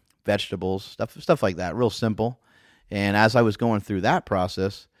 vegetables, stuff like that, real simple. And as I was going through that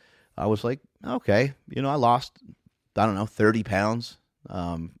process, I was like, okay, I lost, 30 pounds.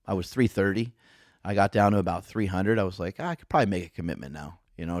 I was 330. I got down to about 300. I was like, I could probably make a commitment now,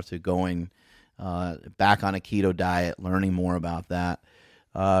 to going back on a keto diet, learning more about that.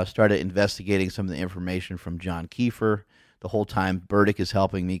 Started investigating some of the information from John Kiefer. The whole time, Burdick is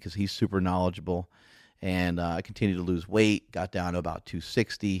helping me because he's super knowledgeable. And I continued to lose weight, got down to about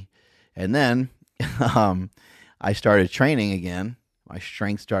 260. And then I started training again. My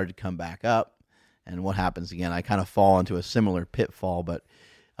strength started to come back up. And what happens again? I kind of fall into a similar pitfall, but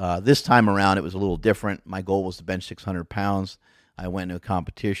this time around it was a little different. My goal was to bench 600 pounds. I went to a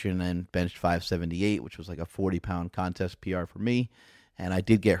competition and benched 578, which was like a 40-pound contest PR for me. And I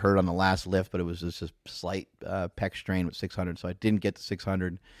did get hurt on the last lift, but it was just a slight pec strain with 600, so I didn't get to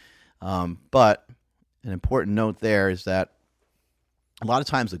 600. But an important note there is that a lot of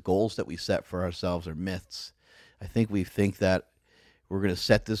times the goals that we set for ourselves are myths. I think we think that we're going to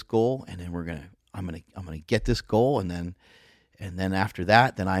set this goal, and then I'm going to get this goal, and then after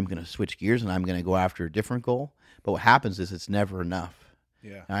that, then I'm going to switch gears and I'm going to go after a different goal. But what happens is it's never enough.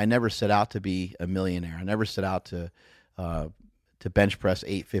 Yeah. I never set out to be a millionaire. I never set out to bench press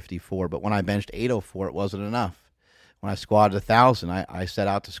 854. But when I benched 804, it wasn't enough. When I squatted 1,000, I set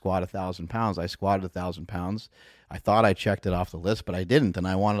out to squat 1,000 pounds. I squatted 1,000 pounds. I thought I checked it off the list, but I didn't, and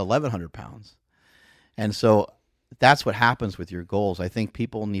I wanted 1,100 pounds. And so that's what happens with your goals. I think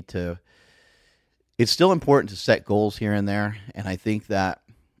people need to. It's still important to set goals here and there, and I think that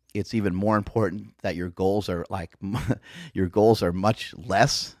it's even more important that your goals are much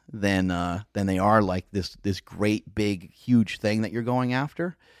less than they are like this great big huge thing that you're going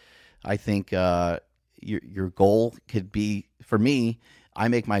after. I think your goal could be, for me, I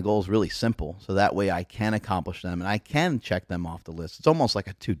make my goals really simple so that way I can accomplish them and I can check them off the list. It's almost like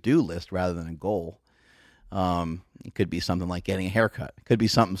a to-do list rather than a goal. It could be something like getting a haircut. It could be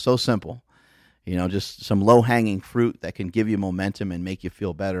something so simple. Just some low-hanging fruit that can give you momentum and make you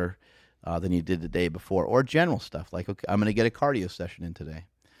feel better than you did the day before. Or general stuff like, okay, I'm going to get a cardio session in today.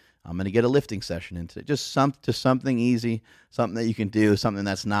 I'm going to get a lifting session in today. Just something easy, something that you can do, something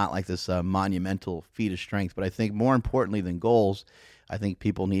that's not like this monumental feat of strength. But I think more importantly than goals, I think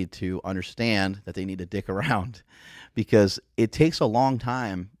people need to understand that they need to dick around because it takes a long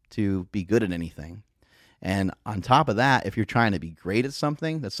time to be good at anything. And on top of that, if you're trying to be great at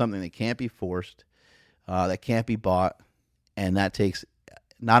something, that's something that can't be forced, that can't be bought, and that takes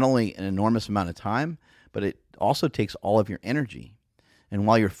not only an enormous amount of time, but it also takes all of your energy. And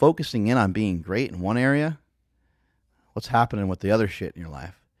while you're focusing in on being great in one area, what's happening with the other shit in your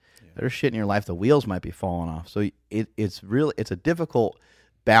life? Yeah. There's shit in your life, the wheels might be falling off. So it's a difficult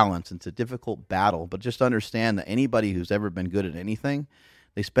balance. It's a difficult battle. But just understand that anybody who's ever been good at anything,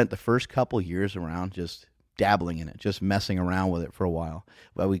 they spent the first couple years around just dabbling in it, just messing around with it for a while.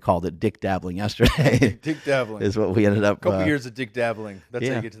 Well, we called it dick dabbling yesterday. Dick dabbling is what we ended up. A couple years of dick dabbling. That's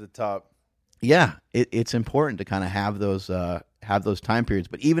how you get to the top. Yeah, it's important to kind of have those time periods.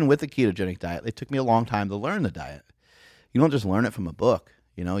 But even with the ketogenic diet, it took me a long time to learn the diet. You don't just learn it from a book.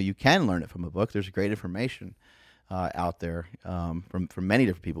 You can learn it from a book. There's great information out there from many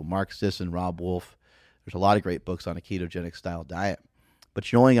different people. Mark Sisson, Rob Wolf. There's a lot of great books on a ketogenic style diet. But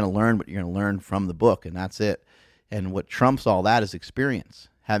you're only going to learn what you're going to learn from the book, and that's it. And what trumps all that is experience.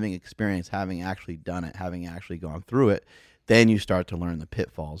 Having experience, having actually done it, having actually gone through it, then you start to learn the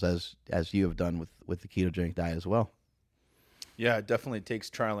pitfalls, as you have done with the ketogenic diet as well. Yeah, it definitely takes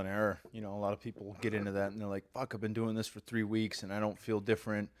trial and error. A lot of people get into that, and they're like, fuck, I've been doing this for 3 weeks, and I don't feel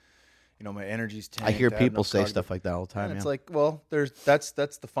different. My energy's tanked. I hear people say stuff like that all the time. And it's like, well, that's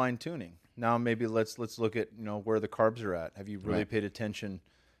the fine-tuning. Now maybe let's look at where the carbs are at. Have you really paid attention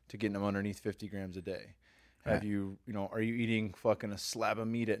to getting them underneath 50 grams a day? Have you are you eating fucking a slab of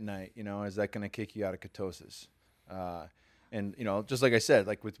meat at night? Is that going to kick you out of ketosis? And just like I said,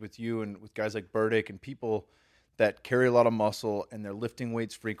 like with you and with guys like Burdick and people that carry a lot of muscle and they're lifting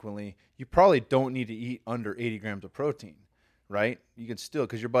weights frequently, you probably don't need to eat under 80 grams of protein, right? You can still,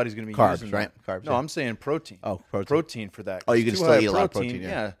 because your body's going to be carbs, using right? That. Carbs. No, I'm saying protein. Oh, protein for that. Oh, you can still eat a lot of protein.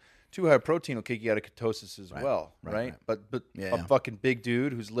 Yeah. Too high protein will kick you out of ketosis as well, right? But a fucking big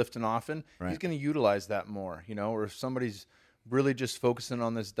dude who's lifting often, he's going to utilize that more, or if somebody's really just focusing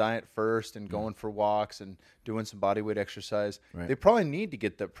on this diet first and going for walks and doing some body weight exercise, they probably need to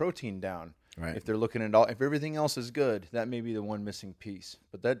get that protein down. Right. If they're looking at if everything else is good, that may be the one missing piece.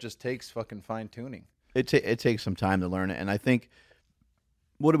 But that just takes fucking fine tuning. It takes some time to learn it, and I think,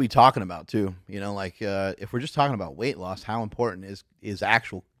 what are we talking about too? If we're just talking about weight loss, how important is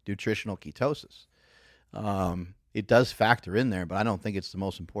actual nutritional ketosis? It does factor in there, but I don't think it's the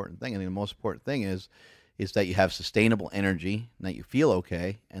most important thing. I think the most important thing is that you have sustainable energy, and that you feel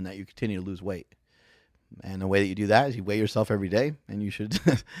okay, and that you continue to lose weight. And the way that you do that is you weigh yourself every day, and you should,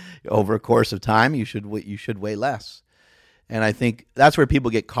 over a course of time, you should weigh less. And I think that's where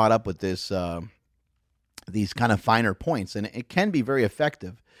people get caught up with this, these kind of finer points, and it can be very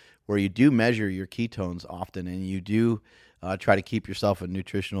effective, where you do measure your ketones often, and you do try to keep yourself in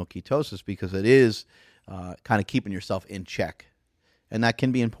nutritional ketosis, because it is kind of keeping yourself in check. And that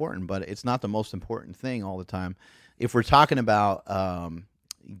can be important, but it's not the most important thing all the time. If we're talking about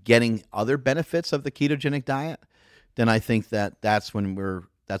getting other benefits of the ketogenic diet, then I think that's when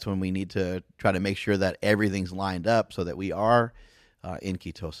we need to try to make sure that everything's lined up so that we are in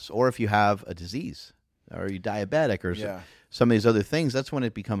ketosis. Or if you have a disease, are you diabetic, or Yeah. some of these other things. That's when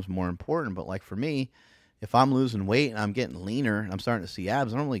it becomes more important. But like for me, if I'm losing weight and I'm getting leaner and I'm starting to see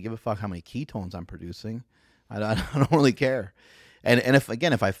abs, I don't really give a fuck how many ketones I'm producing. I don't really care. And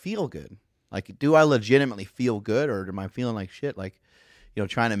if I feel good, like, do I legitimately feel good, or am I feeling like shit? Like,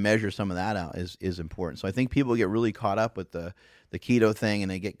 trying to measure some of that out is important. So I think people get really caught up with the keto thing,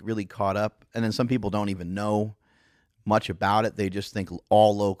 and they get really caught up. And then some people don't even know much about it. They just think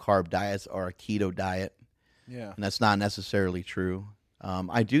all low carb diets are a keto diet. Yeah. And that's not necessarily true.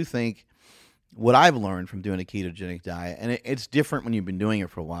 I do think what I've learned from doing a ketogenic diet, and it's different when you've been doing it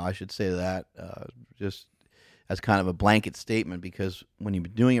for a while. I should say that just as kind of a blanket statement, because when you've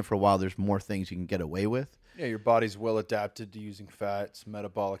been doing it for a while, there's more things you can get away with. Yeah, your body's well adapted to using fat. It's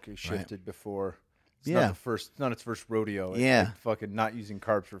metabolically shifted before. It's not its first rodeo. It's like fucking not using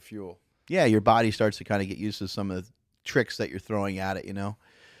carbs for fuel. Yeah, your body starts to kind of get used to some of the tricks that you're throwing at it,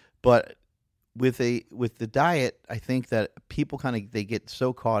 But with the diet, I think that people they get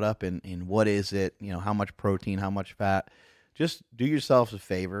so caught up in what is it, how much protein, how much fat. Just do yourselves a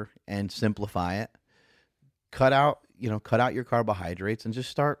favor and simplify it. Cut out your carbohydrates and just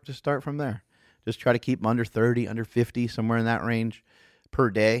start from there. Just try to keep them under 30, under 50, somewhere in that range per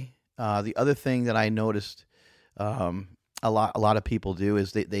day. The other thing that I noticed a lot of people do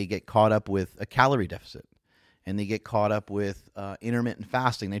is they get caught up with a calorie deficit, and they get caught up with intermittent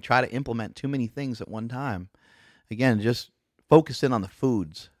fasting. They try to implement too many things at one time. Again, just focus in on the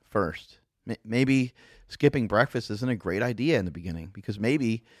foods first. Maybe skipping breakfast isn't a great idea in the beginning, because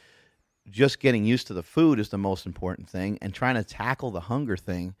maybe just getting used to the food is the most important thing, and trying to tackle the hunger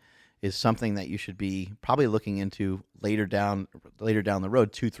thing is something that you should be probably looking into later down the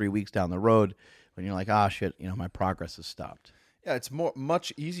road, 2-3 weeks down the road, when you're like, shit, my progress has stopped. Yeah, it's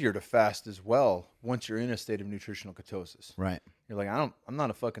much easier to fast as well once you're in a state of nutritional ketosis. Right. You're like, I'm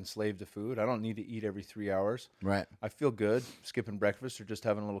not a fucking slave to food. I don't need to eat every 3 hours. Right. I feel good skipping breakfast or just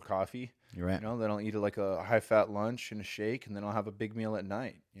having a little coffee. You're right. Then I'll eat like a high-fat lunch and a shake, and then I'll have a big meal at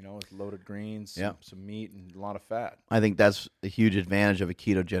night, with loaded greens, some meat, and a lot of fat. I think that's a huge advantage of a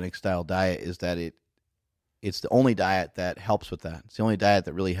ketogenic style diet, is that it's the only diet that helps with that. It's the only diet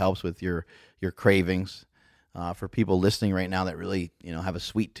that really helps with your cravings. For people listening right now that really, have a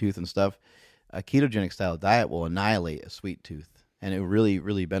sweet tooth and stuff, a ketogenic style diet will annihilate a sweet tooth. And it's really,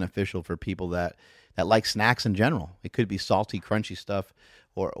 really beneficial for people that like snacks in general. It could be salty, crunchy stuff,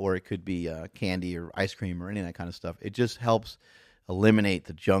 or it could be candy or ice cream or any of that kind of stuff. It just helps eliminate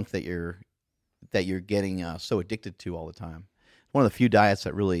the junk that you're getting so addicted to all the time. It's one of the few diets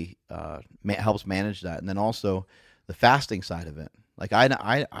that really helps manage that. And then also the fasting side of it. Like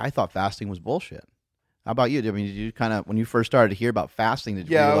I thought fasting was bullshit. How about you? I mean, did you kind of, when you first started to hear about fasting,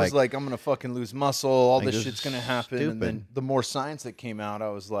 I was like, I'm going to fucking lose muscle. All like, this shit's going to happen. Stupid. And then the more science that came out, I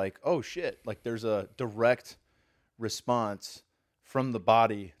was like, oh shit. Like there's a direct response from the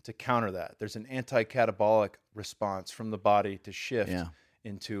body to counter that. There's an anti-catabolic response from the body to shift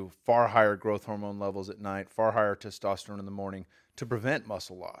into far higher growth hormone levels at night, far higher testosterone in the morning to prevent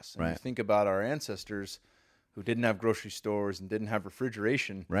muscle loss. And you think about our ancestors who didn't have grocery stores and didn't have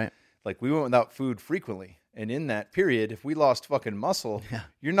refrigeration. Right. Like we went without food frequently. And in that period, if we lost fucking muscle,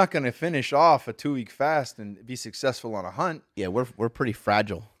 you're not going to finish off a 2-week fast and be successful on a hunt. Yeah, we're pretty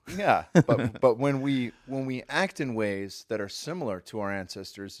fragile. Yeah, but when we act in ways that are similar to our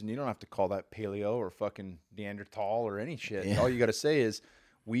ancestors, and you don't have to call that paleo or fucking Neanderthal or any shit. Yeah. All you got to say is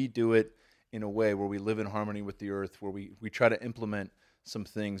we do it in a way where we live in harmony with the earth, where we try to implement some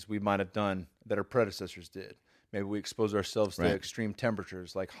things we might have done that our predecessors did. Maybe we expose ourselves to extreme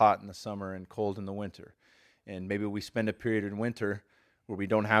temperatures, like hot in the summer and cold in the winter. And maybe we spend a period in winter where we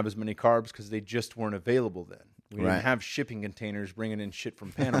don't have as many carbs because they just weren't available then. We didn't have shipping containers bringing in shit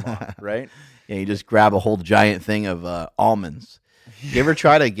from Panama, right? Yeah, you just grab a whole giant thing of almonds. You ever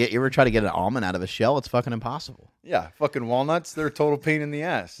try to get an almond out of a shell? It's fucking impossible. Yeah, fucking walnuts, they're a total pain in the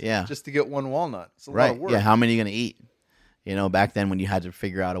ass. Yeah. Just to get one walnut. It's a lot of work. Yeah, how many are you going to eat? Back then when you had to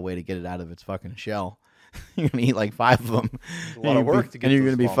figure out a way to get it out of its fucking shell. You're going to eat like 5 of them. It's a lot of work to get. And you're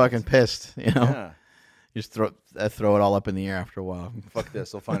going to be fucking pissed, Yeah. You just throw it all up in the air after a while. Fuck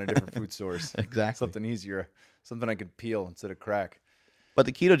this. I'll find a different food source. Exactly. Something easier. Something I could peel instead of crack. But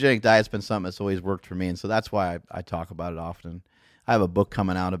the ketogenic diet's been something that's always worked for me, and so that's why I talk about it often. I have a book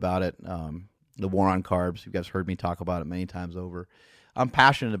coming out about it, The War on Carbs. You guys heard me talk about it many times over. I'm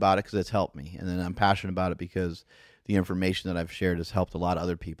passionate about it because it's helped me, and then I'm passionate about it because the information that I've shared has helped a lot of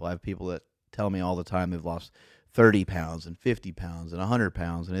other people. I have people that tell me all the time they've lost 30 pounds and 50 pounds and 100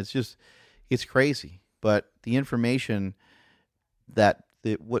 pounds, and it's crazy. But the information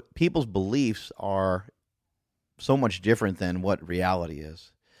what people's beliefs are so much different than what reality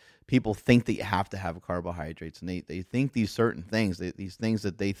is. people think that you have to have carbohydrates, and they think these certain things, these things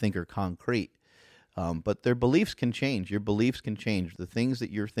that they think are concrete. But their beliefs can change. Your beliefs can change. The things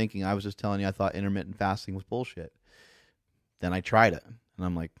that you're thinking, I was just telling you, I thought intermittent fasting was bullshit. Then I tried it, and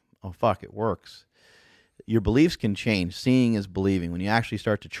I'm like, oh, fuck, it works. Your beliefs can change. Seeing is believing. When you actually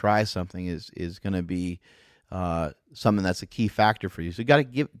start to try something is going to be something that's a key factor for you. So you got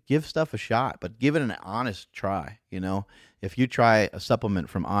to give stuff a shot, but give it an honest try. You know, if you try a supplement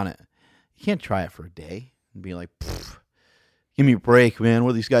from Onnit, you can't try it for a day and be like, give me a break, man.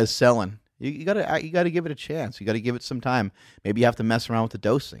 What are these guys selling? You gotta give it a chance. You got to give it some time. Maybe you have to mess around with the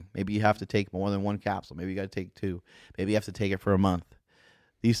dosing. Maybe you have to take more than one capsule. Maybe you got to take 2. Maybe you have to take it for a month.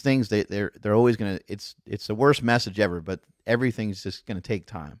 These things, they're always gonna. It's the worst message ever, but everything's just gonna take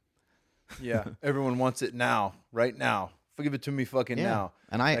time. Yeah, everyone wants it now, right now. Give it to me, fucking now.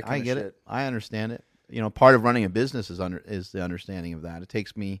 And I get it. I understand it. You know, part of running a business is the understanding of that. It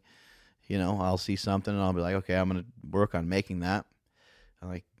takes me, you know, I'll see something and I'll be like, okay, I'm gonna work on making that.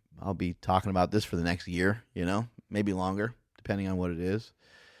 I'll be talking about this for the next year, you know, maybe longer, depending on what it is.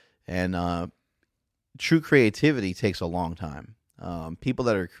 And true creativity takes a long time. People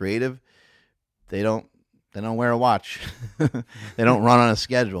that are creative, they don't wear a watch. They don't run on a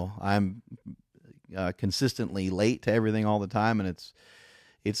schedule. I'm consistently late to everything all the time, and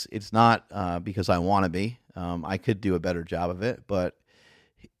it's not because I want to be. I could do a better job of it, but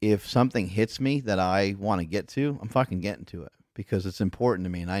if something hits me that I want to get to, I'm fucking getting to it because it's important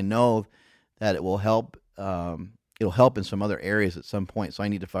to me, and I know that it will help. It'll help in some other areas at some point. So I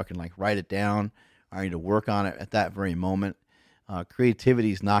need to fucking like write it down. I need to work on it at that very moment.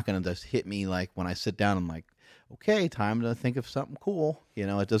 Creativity is not going to just hit me like when I sit down. I'm like, okay, time to think of something cool. You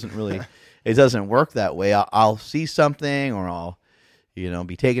know, it doesn't really, it doesn't work that way. I'll see something, or I'll, you know,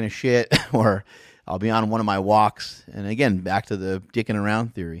 be taking a shit, or I'll be on one of my walks. And again, back to the dicking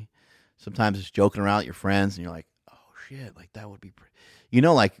around theory. Sometimes it's joking around with your friends, and you're like, oh shit, like that would be pretty. You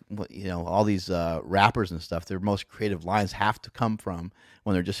know, like, you know, all these rappers and stuff, their most creative lines have to come from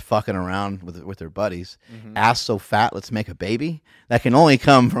when they're just fucking around with their buddies. Mm-hmm. Ass so fat, let's make a baby. That can only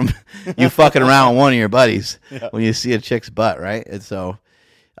come from you fucking around with one of your buddies when you see a chick's butt, right? And so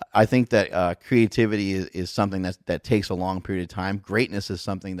I think that creativity is something that takes a long period of time. Greatness is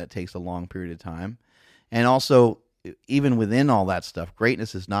something that takes a long period of time. And also, even within all that stuff,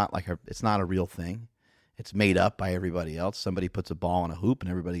 greatness is not like it's not a real thing. It's made up by everybody else. Somebody puts a ball in a hoop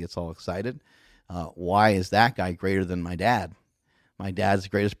and everybody gets all excited. Why is that guy greater than my dad? My dad's the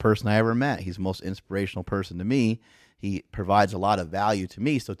greatest person I ever met. He's the most inspirational person to me. He provides a lot of value to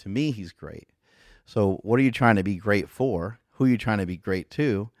me, so to me, he's great. So what are you trying to be great for? Who are you trying to be great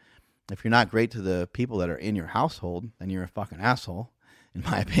to? If you're not great to the people that are in your household, then you're a fucking asshole, in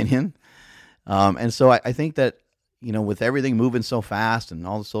my opinion. And so I think that, you know, with everything moving so fast and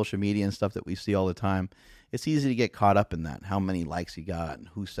all the social media and stuff that we see all the time, it's easy to get caught up in that. How many likes you got and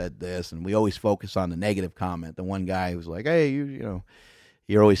who said this. And we always focus on the negative comment. The one guy who's like, hey, you know,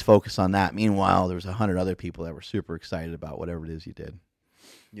 you're always focused on that. Meanwhile, there's 100 other people that were super excited about whatever it is you did.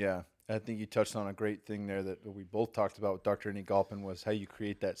 Yeah. I think you touched on a great thing there that we both talked about with Dr. Andy Galpin was how you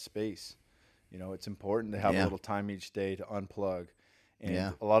create that space. You know, it's important to have a little time each day to unplug.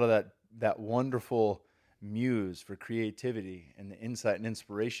 And a lot of that wonderful muse for creativity and the insight and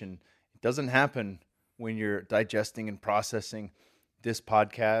inspiration, it doesn't happen when you're digesting and processing this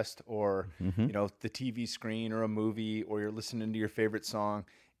podcast or you know, the TV screen or a movie, or you're listening to your favorite song.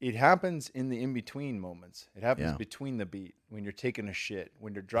 It happens in the in-between moments. It happens between the beat, when you're taking a shit,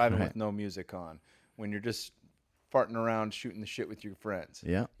 when you're driving with no music on, when you're just farting around shooting the shit with your friends.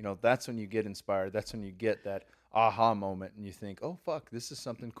 You know, that's when you get inspired. That's when you get that aha moment and you think, oh, fuck, this is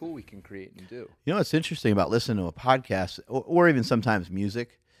something cool we can create and do. You know what's interesting about listening to a podcast or even sometimes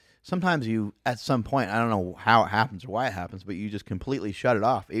music? Sometimes you, at some point, I don't know how it happens or why it happens, but you just completely shut it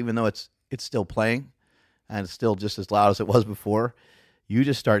off, even though it's still playing and it's still just as loud as it was before. You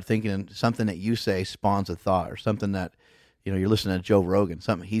just start thinking something that you say spawns a thought, or something that, you know, you're listening to Joe Rogan,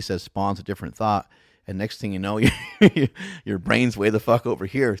 something he says spawns a different thought, and next thing you know, your brain's way the fuck over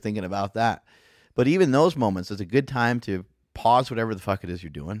here thinking about that. But even those moments, it's a good time to pause whatever the fuck it is you're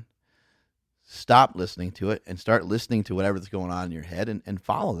doing, stop listening to it, and start listening to whatever's going on in your head, and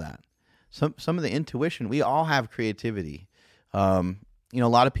follow that. Some of the intuition, we all have creativity. You know, a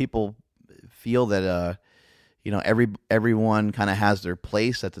lot of people feel that you know, everyone kind of has their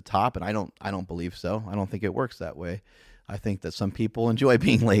place at the top, and I don't believe so. I don't think it works that way. I think that some people enjoy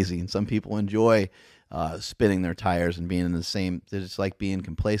being lazy, and some people enjoy spinning their tires and being in the same. It's like being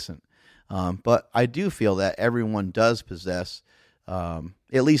complacent. But I do feel that everyone does possess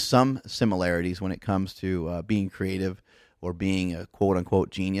at least some similarities when it comes to being creative or being a quote unquote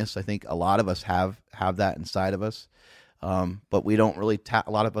genius. I think a lot of us have that inside of us, but we don't really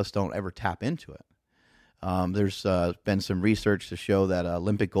a lot of us don't ever tap into it. There's been some research to show that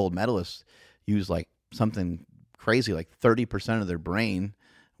Olympic gold medalists use like something crazy, like 30% of their brain,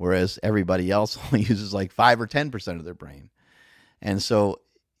 whereas everybody else only uses like 5 or 10% of their brain. And so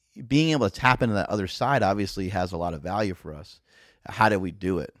being able to tap into that other side obviously has a lot of value for us. How do we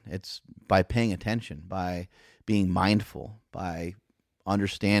do it? It's by paying attention, by being mindful, by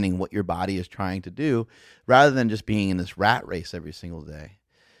understanding what your body is trying to do, rather than just being in this rat race every single day.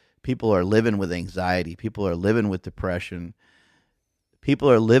 People are living with anxiety. People are living with depression.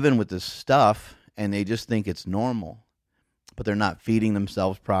 People are living with this stuff, and they just think it's normal. But they're not feeding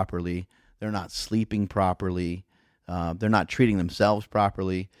themselves properly. They're not sleeping properly. They're not treating themselves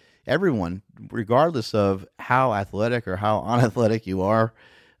properly. Everyone, regardless of how athletic or how unathletic you are,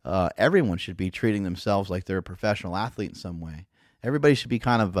 everyone should be treating themselves like they're a professional athlete in some way. Everybody should be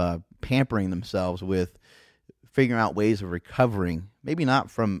kind of pampering themselves with figuring out ways of recovering, maybe not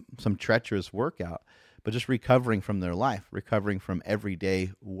from some treacherous workout, but just recovering from their life, recovering from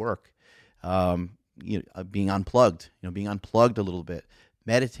everyday work, being unplugged, being unplugged a little bit,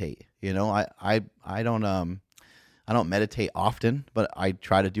 meditate. I don't meditate often, but I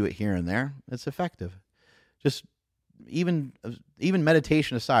try to do it here and there. It's effective. Just even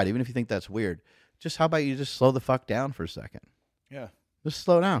meditation aside, even if you think that's weird, just how about you just slow the fuck down for a second? Yeah. Just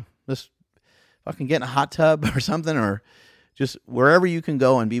slow down. Just fucking get in a hot tub or something, or just wherever you can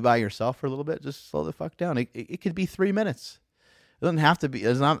go and be by yourself for a little bit, just slow the fuck down. It could be 3 minutes. It doesn't have to be.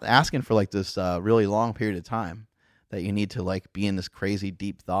 It's not asking for like this really long period of time that you need to like be in this crazy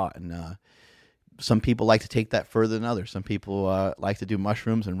deep thought. And some people like to take that further than others. Some people like to do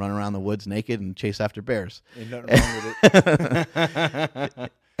mushrooms and run around the woods naked and chase after bears. Ain't nothing wrong with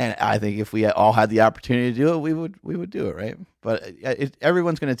it. And I think if we all had the opportunity to do it, we would do it, right? But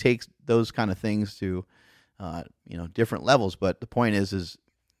everyone's going to take those kind of things to different levels. But the point is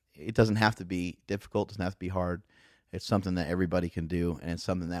it doesn't have to be difficult. It doesn't have to be hard. It's something that everybody can do, and it's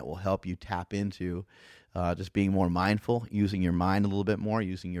something that will help you tap into just being more mindful, using your mind a little bit more,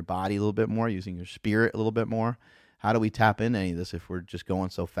 using your body a little bit more, using your spirit a little bit more. How do we tap into any of this if we're just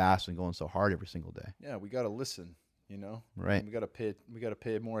going so fast and going so hard every single day? Yeah, we got to listen. Right. And we got to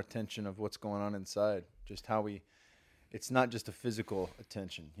pay more attention of what's going on inside. Just how it's not just a physical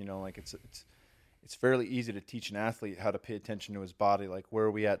attention. Like it's fairly easy to teach an athlete how to pay attention to his body. Like, where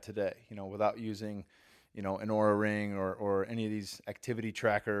are we at today? Without using, an Oura ring or any of these activity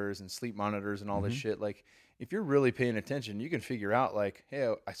trackers and sleep monitors and all this shit. Like, if you're really paying attention, you can figure out like, hey,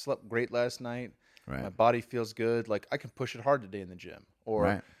 I slept great last night. Right. My body feels good. Like, I can push it hard today in the gym. Or,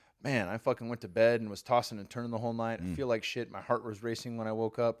 right. Man, I fucking went to bed and was tossing and turning the whole night. I feel like shit. My heart was racing when I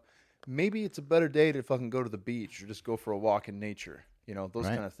woke up. Maybe it's a better day to fucking go to the beach or just go for a walk in nature. Those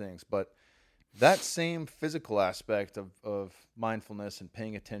kind of things. But that same physical aspect of mindfulness and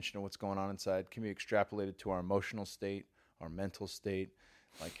paying attention to what's going on inside can be extrapolated to our emotional state, our mental state.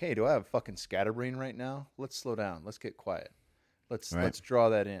 Like, hey, do I have a fucking scatterbrain right now? Let's slow down. Let's get quiet. Let's draw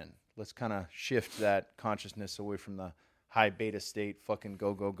that in. Let's kind of shift that consciousness away from the high beta state, fucking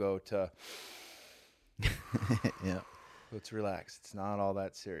go to yeah. Let's relax. It's not all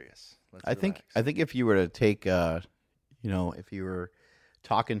that serious. I think if you were to take if you were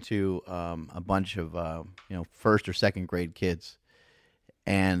talking to a bunch of first or second grade kids,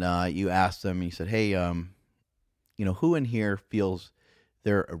 and you asked them, and you said, hey, who in here feels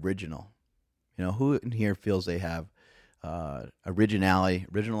they're original? Who in here feels they have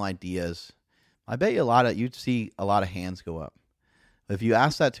original ideas? I bet you'd see a lot of hands go up. If you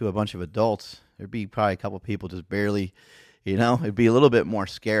ask that to a bunch of adults, there'd be probably a couple of people just barely, it'd be a little bit more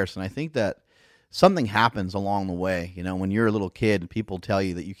scarce. And I think that something happens along the way. When you're a little kid, people tell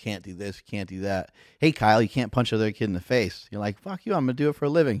you that you can't do this, you can't do that. Hey, Kyle, you can't punch another kid in the face. You're like, fuck you, I'm going to do it for a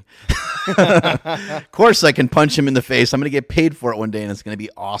living. Of course I can punch him in the face. I'm going to get paid for it one day, and it's going to be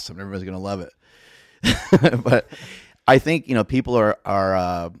awesome. Everybody's going to love it. But I think, people are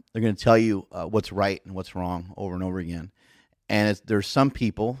they're going to tell you what's right and what's wrong over and over again. And there's some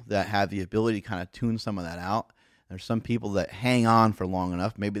people that have the ability to kind of tune some of that out. There's some people that hang on for long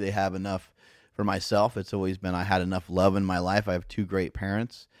enough. Maybe they have enough. For myself, it's always been I had enough love in my life. I have 2 great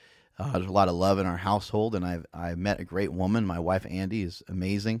parents. There's a lot of love in our household, and I met a great woman. My wife, Andy, is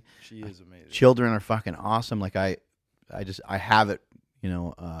amazing. She is amazing. Children are fucking awesome. Like I have it,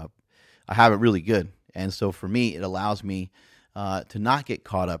 I have it really good. And so for me, it allows me to not get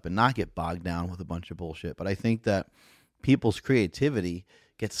caught up and not get bogged down with a bunch of bullshit. But I think that people's creativity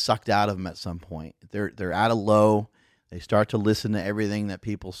gets sucked out of them at some point. They're at a low. They start to listen to everything that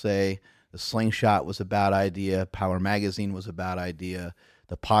people say. the slingshot was a bad idea. Power Magazine was a bad idea.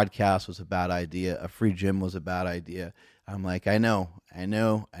 The podcast was a bad idea. A free gym was a bad idea. I'm like, I know.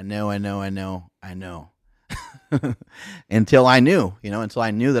 Until I knew, until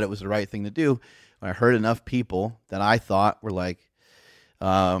I knew that it was the right thing to do. When I heard enough people that I thought were like,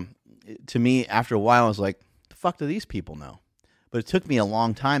 to me, after a while, I was like, the fuck do these people know? But it took me a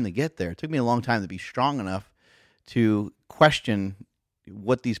long time to get there. It took me a long time to be strong enough to question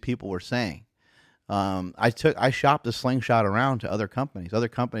what these people were saying. I shopped the slingshot around to other companies. Other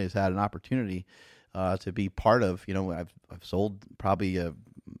companies had an opportunity to be part of. I've sold probably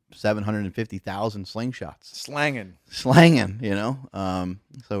 750,000 slingshots. Slanging. So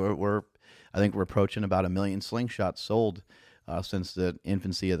I think we're approaching about 1 million slingshots sold since the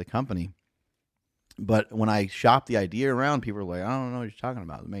infancy of the company. But when I shopped the idea around, people were like, I don't know what you're talking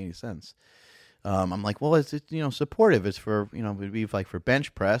about. It doesn't make any sense. I'm like, well, it's supportive. It's for, it'd be like for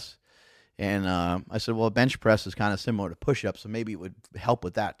bench press. And I said, well, bench press is kind of similar to push-ups, so maybe it would help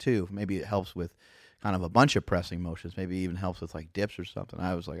with that too. Maybe it helps with kind of a bunch of pressing motions. Maybe it even helps with like dips or something.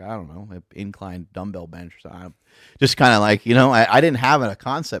 I was like, I don't know, incline dumbbell bench or something. Just kind of like, I didn't have a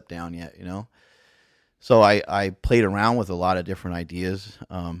concept down yet, So I played around with a lot of different ideas.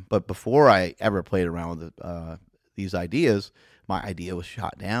 But before I ever played around with these ideas, my idea was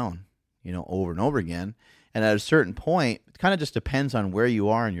shot down, over and over again. And at a certain point, it kind of just depends on where you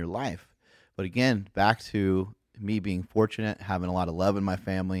are in your life. But again, back to me being fortunate, having a lot of love in my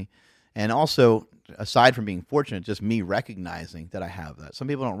family, and also, aside from being fortunate, just me recognizing that I have that. Some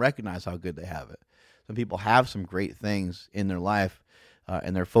people don't recognize how good they have it. Some people have some great things in their life,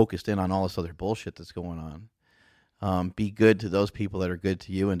 and they're focused in on all this other bullshit that's going on. Be good to those people that are good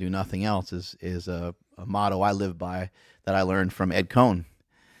to you and do nothing else is a motto I live by that I learned from Ed Cohn,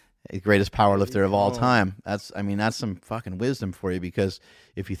 the greatest power lifter of all time. That's some fucking wisdom for you, because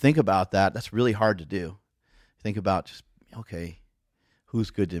if you think about that, that's really hard to do. Think about just, okay, who's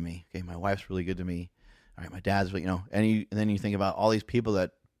good to me? Okay, my wife's really good to me. All right, my dad's, and then you think about all these people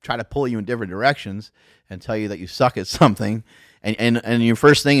that try to pull you in different directions and tell you that you suck at something. And your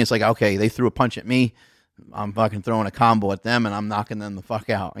first thing is like, okay, they threw a punch at me. I'm fucking throwing a combo at them and I'm knocking them the fuck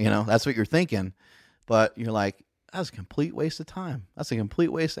out. That's what you're thinking. But you're like, that's a complete waste of time. That's a complete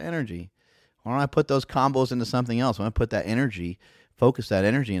waste of energy. Why don't I put those combos into something else? Why don't I put that energy, focus that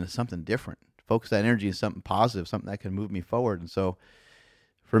energy into something different? Focus that energy into something positive, something that can move me forward. And so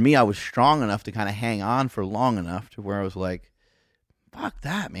for me, I was strong enough to kind of hang on for long enough to where I was like, fuck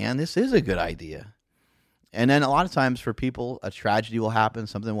that, man. This is a good idea. And then a lot of times for people, a tragedy will happen.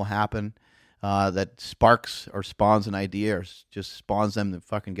 Something will happen that sparks or spawns an idea or just spawns them to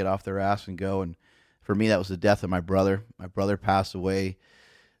fucking get off their ass and go. And for me, that was the death of my brother. My brother passed away.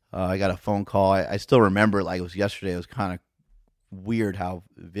 I got a phone call. I still remember it like it was yesterday. It was kind of weird how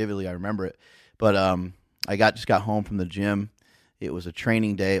vividly I remember it. But I just got home from the gym. It was a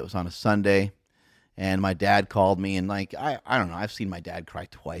training day. It was on a Sunday. And my dad called me. And like, I don't know. I've seen my dad cry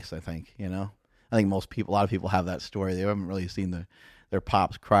twice, I think, I think a lot of people have that story. They haven't really seen their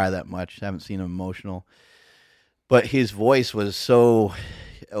pops cry that much. Haven't seen him emotional. But his voice was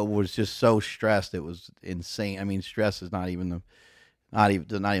just so stressed. It was insane. I mean, stress is not even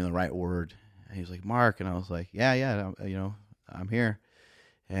the right word. And he was like, Mark, and I was like, yeah, I'm here.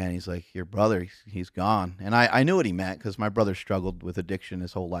 And he's like, your brother, he's gone. And I knew what he meant because my brother struggled with addiction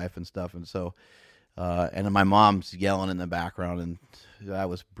his whole life and stuff. And so, and then my mom's yelling in the background, and that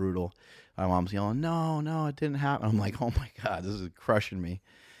was brutal. My mom's yelling, no, it didn't happen. I'm like, oh my God, this is crushing me.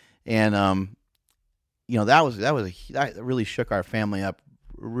 And, that really shook our family up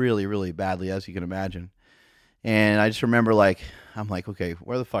really, really badly, as you can imagine. And I just remember I'm like, okay,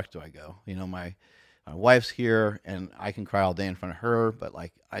 where the fuck do I go? My wife's here and I can cry all day in front of her, but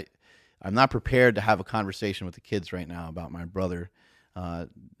I'm not prepared to have a conversation with the kids right now about my brother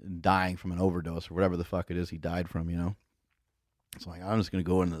dying from an overdose or whatever the fuck it is he died from, It's like, I'm just going to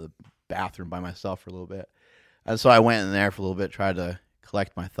go into the bathroom by myself for a little bit. And so I went in there for a little bit, tried to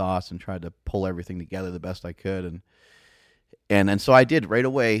collect my thoughts and tried to pull everything together the best I could. And so I did right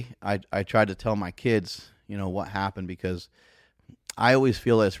away. I tried to tell my kids, what happened, because I always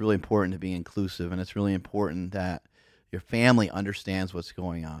feel that it's really important to be inclusive, and it's really important that your family understands what's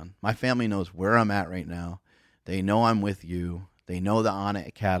going on. My family knows where I'm at right now. They know I'm with you. They know the Onnit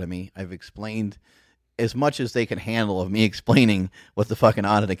Academy. I've explained as much as they can handle of me explaining what the fucking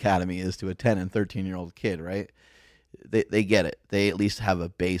Onnit Academy is to a 10 and 13-year-old kid, right? They get it. They at least have a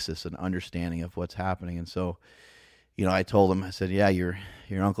basis, an understanding of what's happening. And so, I told them, I said, yeah, your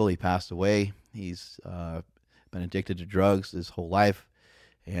uncle, he passed away. He's been addicted to drugs his whole life.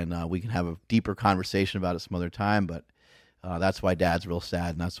 And we can have a deeper conversation about it some other time. But That's why Dad's real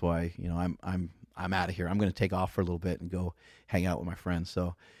sad, and that's why I'm out of here. I'm going to take off for a little bit and go hang out with my friends.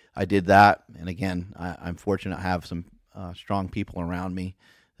 So I did that, and again, I'm fortunate to have some strong people around me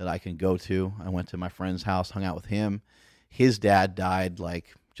that I can go to. I went to my friend's house, hung out with him. His dad died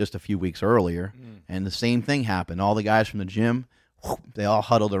like just a few weeks earlier, and the same thing happened. All the guys from the gym, they all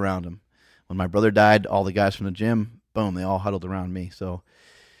huddled around him. When my brother died, all the guys from the gym, boom, they all huddled around me. So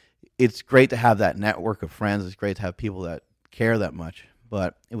it's great to have that network of friends. It's great to have people that care that much.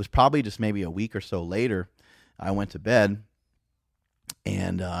 But it was probably just maybe a week or so later, I went to bed,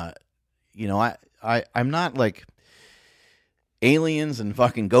 and I'm not like aliens and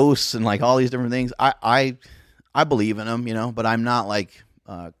fucking ghosts and like all these different things. I believe in them, but I'm not like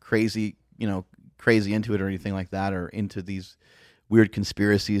crazy into it or anything like that, or into these weird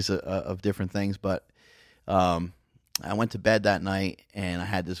conspiracies of different things. But I went to bed that night, and I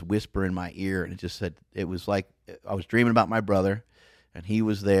had this whisper in my ear, and it just said, it was like I was dreaming about my brother, and he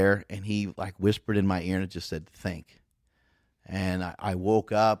was there, and he like whispered in my ear, and it just said, think. And I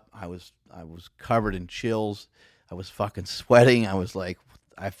woke up. I was covered in chills. I was fucking sweating.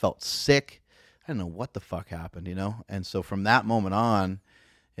 I felt sick. I didn't know what the fuck happened, And so from that moment on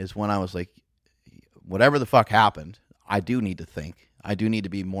is when I was like, whatever the fuck happened, I do need to think. I do need to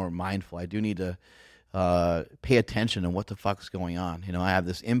be more mindful. I do need to pay attention to what the fuck's going on. I have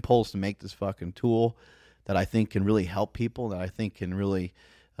this impulse to make this fucking tool that I think can really help people, that I think can really,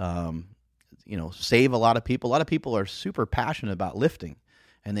 save a lot of people. A lot of people are super passionate about lifting,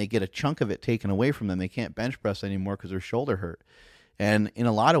 and they get a chunk of it taken away from them. They can't bench press anymore because their shoulder hurt. And in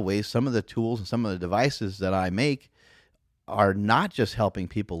a lot of ways, some of the tools and some of the devices that I make are not just helping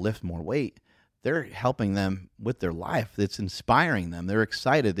people lift more weight. They're helping them with their life. It's inspiring them. They're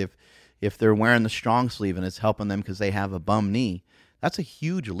excited if they're wearing the strong sleeve and it's helping them because they have a bum knee. That's a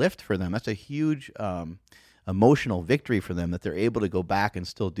huge lift for them. That's a huge emotional victory for them, that they're able to go back and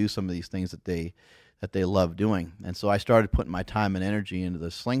still do some of these things that they love doing. And so I started putting my time and energy into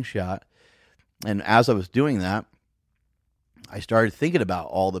the slingshot. And as I was doing that, I started thinking about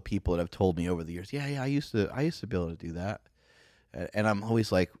all the people that have told me over the years, yeah, I used to be able to do that. And I'm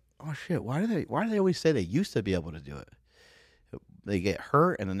always like, oh shit, why do they always say they used to be able to do it? They get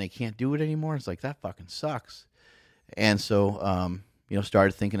hurt and then they can't do it anymore. It's like, that fucking sucks. And so,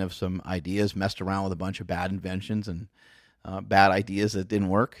 started thinking of some ideas, messed around with a bunch of bad inventions and bad ideas that didn't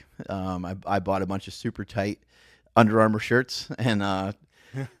work. I bought a bunch of super tight Under Armour shirts and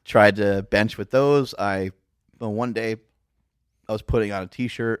tried to bench with those. One day I was putting on a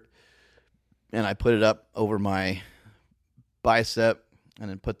t-shirt and I put it up over my bicep and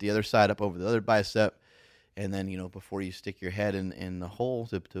then put the other side up over the other bicep. And then, before you stick your head in the hole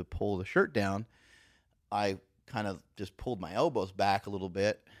to pull the shirt down, I kind of just pulled my elbows back a little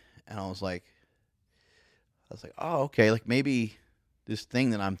bit. And I was like, oh, okay, like maybe this thing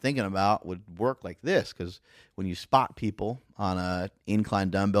that I'm thinking about would work like this. Because when you spot people on a incline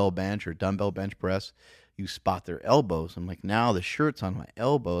dumbbell bench or dumbbell bench press, you spot their elbows. I'm like, now the shirt's on my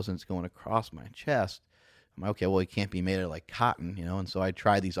elbows and it's going across my chest. I'm like, okay, well, it can't be made of like cotton, And so I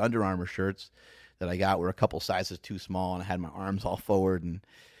tried these Under Armour shirts that I got were a couple sizes too small, and I had my arms all forward, and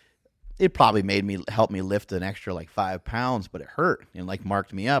it probably help me lift an extra like 5 pounds, but it hurt and like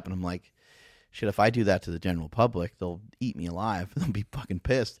marked me up. And I'm like, shit, if I do that to the general public, they'll eat me alive. They'll be fucking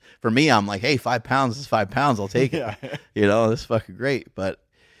pissed. For me, I'm like, hey, 5 pounds is 5 pounds. I'll take it. Yeah. This is fucking great. But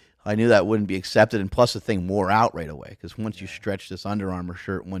I knew that wouldn't be accepted. And plus the thing wore out right away. Because once you stretch this Under Armour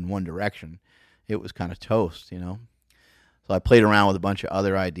shirt in one direction, it was kind of toast, So I played around with a bunch of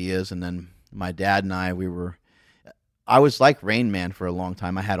other ideas. And then my dad and I was like Rain Man for a long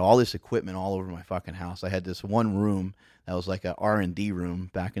time. I had all this equipment all over my fucking house. I had this one room that was like a R&D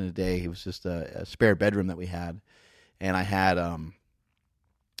room back in the day. It was just a spare bedroom that we had. And I had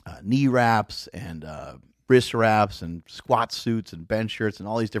knee wraps and wrist wraps and squat suits and bench shirts and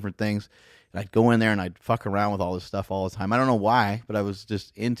all these different things. And I'd go in there and I'd fuck around with all this stuff all the time. I don't know why, but I was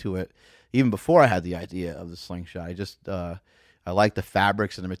just into it. Even before I had the idea of the slingshot, I liked the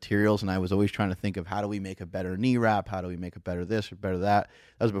fabrics and the materials, and I was always trying to think of how do we make a better knee wrap? How do we make a better this or better that?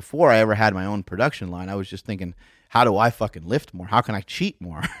 That was before I ever had my own production line. I was just thinking, how do I fucking lift more? How can I cheat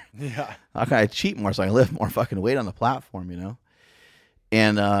more? Yeah. How can I cheat more so I can lift more fucking weight on the platform,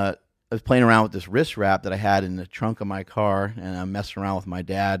 And I was playing around with this wrist wrap that I had in the trunk of my car, and I'm messing around with my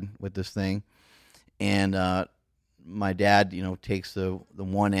dad with this thing. And my dad, takes the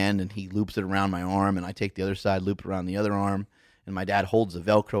one end and he loops it around my arm, and I take the other side, loop it around the other arm. And my dad holds the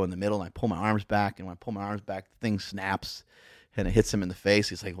Velcro in the middle, and I pull my arms back. And when I pull my arms back, the thing snaps, and it hits him in the face.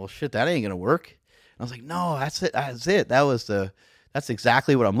 He's like, well, shit, that ain't going to work. And I was like, no, that's it. That's it. That's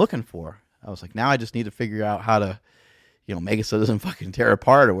exactly what I'm looking for. I was like, now I just need to figure out how to, make it so it doesn't fucking tear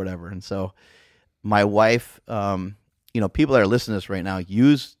apart or whatever. And so my wife, people that are listening to this right now,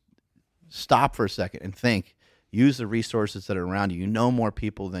 stop for a second and think. Use the resources that are around you. You know more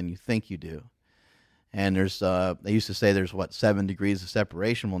people than you think you do. And there's, they used to say there's 7 degrees of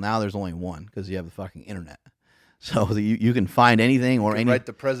separation. Well, now there's only one because you have the fucking internet. So you can find anything or any. Write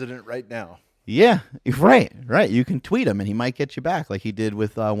the president right now. Yeah, right. You can tweet him and he might get you back, like he did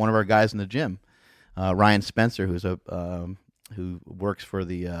with one of our guys in the gym, Ryan Spencer, who works for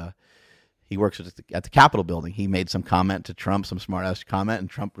the. He works at the Capitol building. He made some comment to Trump, some smart ass comment, and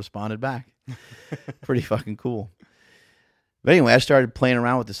Trump responded back. Pretty fucking cool. But anyway, I started playing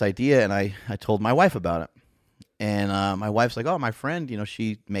around with this idea, and I told my wife about it. And my wife's like, "Oh, my friend,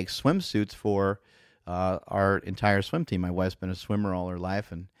 she makes swimsuits for our entire swim team. My wife's been a swimmer all her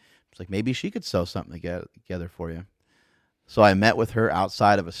life, and it's like maybe she could sew something together for you." So I met with her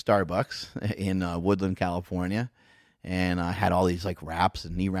outside of a Starbucks in Woodland, California, and I had all these like wraps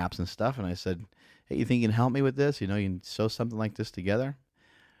and knee wraps and stuff. And I said, "Hey, you think you can help me with this? You can sew something like this together?"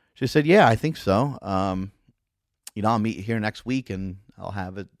 She said, "Yeah, I think so. I'll meet you here next week and I'll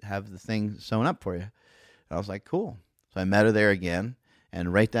have the thing sewn up for you." And I was like, "Cool." So I met her there again,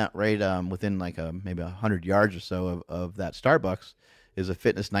 and right within like maybe 100 yards or so of that Starbucks is a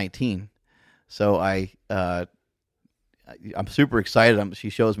Fitness 19. So I'm super excited. She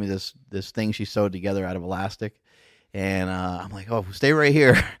shows me this thing she sewed together out of elastic. And I'm like, "Oh, stay right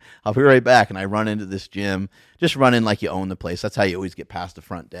here. I'll be right back." And I run into this gym, just run in like you own the place. That's how you always get past the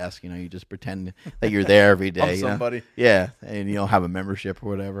front desk. You just pretend that you're there every day. I'm somebody. Yeah, and you don't have a membership or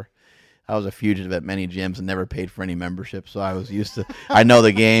whatever. I was a fugitive at many gyms and never paid for any membership, so I was used to. I know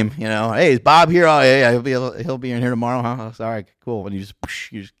the game. Hey, is Bob here? Oh, yeah, he'll be in here tomorrow. Huh? All right, cool. And you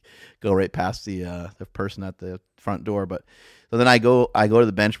just go right past the person at the front door. But so then I go to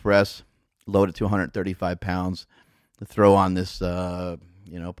the bench press, load it to 135 pounds. To throw on this,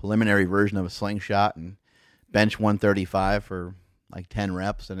 preliminary version of a slingshot and bench 135 for like 10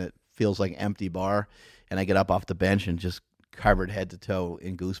 reps, and it feels like an empty bar. And I get up off the bench and just covered head to toe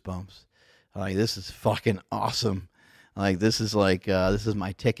in goosebumps. I'm like, this is fucking awesome. Like, this is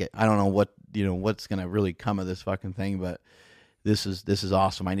my ticket. I don't know what's gonna really come of this fucking thing, but this is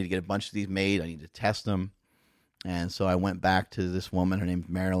awesome. I need to get a bunch of these made. I need to test them. And so I went back to this woman, her name's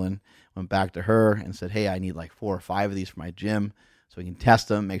Marilyn, went back to her and said, "Hey, I need like 4 or 5 of these for my gym so we can test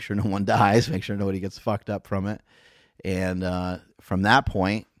them, make sure no one dies, make sure nobody gets fucked up from it." And from that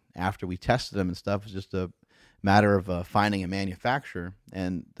point, after we tested them and stuff, it was just a matter of finding a manufacturer.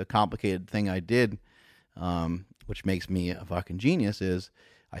 And the complicated thing I did, which makes me a fucking genius, is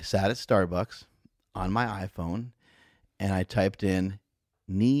I sat at Starbucks on my iPhone and I typed in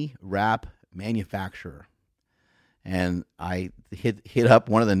knee wrap manufacturer. And I hit up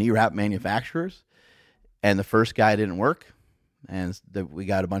one of the knee wrap manufacturers, and the first guy didn't work, and we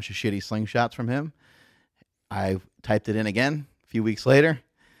got a bunch of shitty slingshots from him. I typed it in again a few weeks later,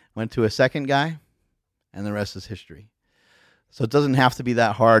 went to a second guy, and the rest is history. So it doesn't have to be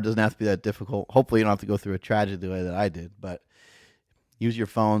that hard, doesn't have to be that difficult. Hopefully you don't have to go through a tragedy the way that I did, but use your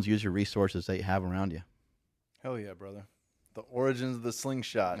phones, use your resources that you have around you. Hell yeah, brother. The origins of the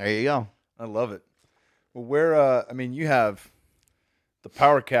slingshot. There you go. I love it. Well, you have the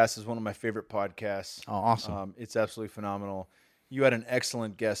Powercast is one of my favorite podcasts. Oh, awesome. It's absolutely phenomenal. You had an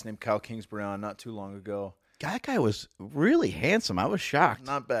excellent guest named Kyle Kingsbury on not too long ago. That guy was really handsome. I was shocked.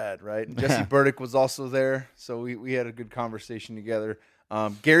 Not bad, right? And Jesse Burdick was also there, so we had a good conversation together.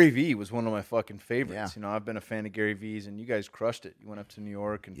 Gary Vee was one of my fucking favorites. Yeah. I've been a fan of Gary Vee's, and you guys crushed it. You went up to New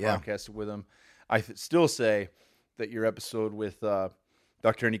York and podcasted with him. I still say that your episode with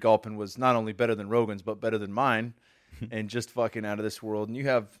Dr. Andy Galpin was not only better than Rogan's, but better than mine, and just fucking out of this world. And you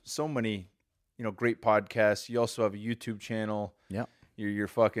have so many, great podcasts. You also have a YouTube channel. Yeah. You're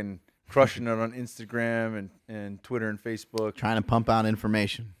fucking crushing it on Instagram and Twitter and Facebook. Trying to pump out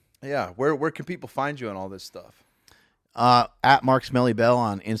information. Yeah. Where can people find you on all this stuff? At Mark Smelly Bell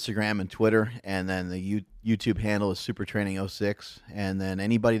on Instagram and Twitter, and then the YouTube handle is Super Training 06. And then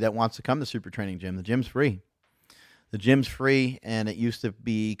anybody that wants to come to Super Training Gym, the gym's free. The gym's free, and it used to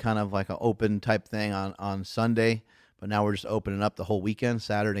be kind of like an open type thing on Sunday, but now we're just opening up the whole weekend,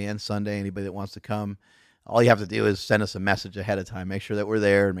 Saturday and Sunday. Anybody that wants to come, all you have to do is send us a message ahead of time. Make sure that we're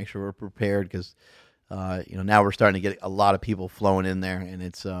there and make sure we're prepared because, now we're starting to get a lot of people flowing in there, and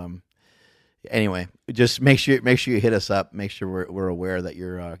it's anyway. Just make sure you hit us up. Make sure we're aware that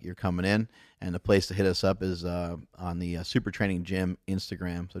you're coming in, and the place to hit us up is on the Super Training Gym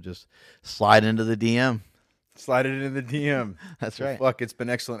Instagram. So just slide into the DM. Slide it in the DM. That's right. Fuck, it's been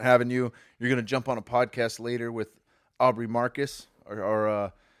excellent having you. You're going to jump on a podcast later with Aubrey Marcus,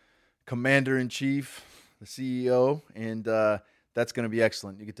 our Commander-in-Chief, the CEO, and that's going to be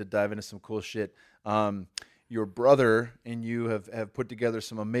excellent. You get to dive into some cool shit. Your brother and you have put together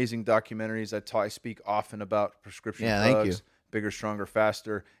some amazing documentaries. I speak often about prescription drugs, thank you. Bigger, Stronger,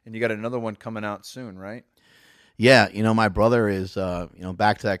 Faster, and you got another one coming out soon, right? Yeah, my brother is,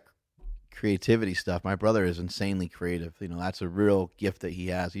 back to that creativity stuff. My brother is insanely creative. That's a real gift that he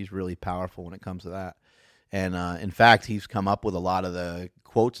has. He's really powerful when it comes to that. And in fact, he's come up with a lot of the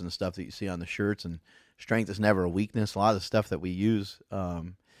quotes and stuff that you see on the shirts. And strength is never a weakness. A lot of the stuff that we use,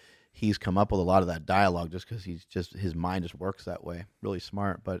 he's come up with a lot of that dialogue just because his mind just works that way. Really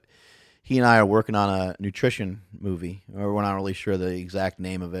smart. But he and I are working on a nutrition movie. We're not really sure the exact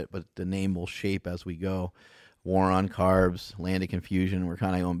name of it, but the name will shape as we go. War on Carbs, Land of Confusion. We're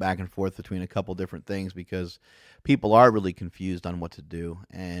kind of going back and forth between a couple different things because people are really confused on what to do.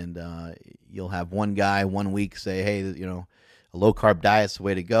 And you'll have one guy 1 week say, hey, a low-carb diet's the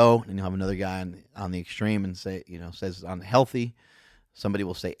way to go. And you'll have another guy on the extreme and say, says on the healthy. Somebody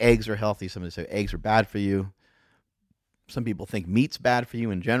will say eggs are healthy. Somebody will say eggs are bad for you. Some people think meat's bad for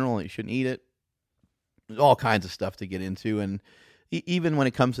you in general and you shouldn't eat it. There's all kinds of stuff to get into. And even when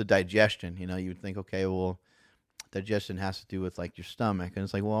it comes to digestion, you would think, okay, well, digestion has to do with like your stomach. And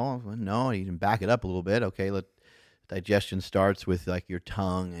it's like, well, no, you can back it up a little bit. Okay, digestion starts with like your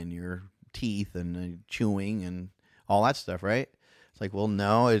tongue and your teeth and chewing and all that stuff, right? It's like, well,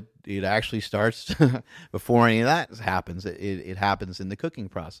 no, it actually starts before any of that happens. It happens in the cooking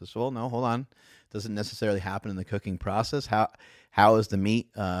process. Well, no, hold on. It doesn't necessarily happen in the cooking process. How is the meat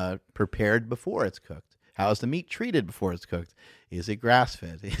prepared before it's cooked? How is the meat treated before it's cooked? Is it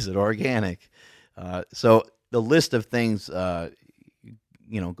grass-fed? Is it organic? So the list of things,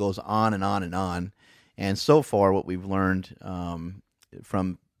 goes on and on and on. And so far, what we've learned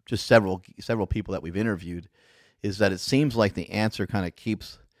from just several people that we've interviewed is that it seems like the answer kind of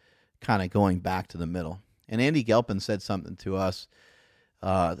keeps going back to the middle. And Andy Galpin said something to us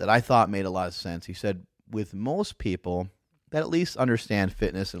that I thought made a lot of sense. He said, with most people that at least understand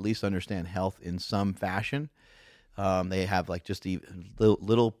fitness, at least understand health in some fashion, they have like just a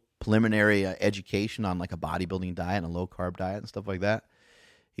little preliminary education on like a bodybuilding diet and a low-carb diet and stuff like that.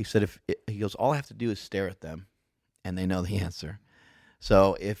 He said, he goes, all I have to do is stare at them, and they know the answer.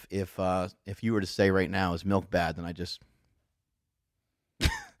 So if you were to say right now, is milk bad, then I just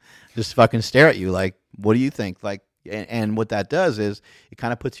fucking stare at you like, what do you think? Like, and what that does is it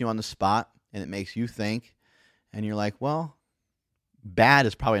kind of puts you on the spot, and it makes you think, and you're like, well, bad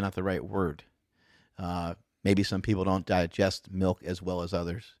is probably not the right word. Maybe some people don't digest milk as well as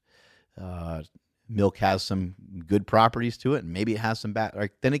others. Milk has some good properties to it, and maybe it has some bad.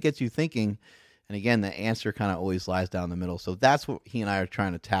 Like, then it gets you thinking, and again, the answer kind of always lies down the middle. So that's what he and I are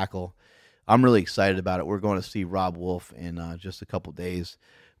trying to tackle. I'm really excited about it. We're going to see Rob Wolf in just a couple days.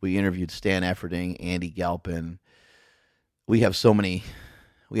 We interviewed Stan Efferding, Andy Galpin. We have so many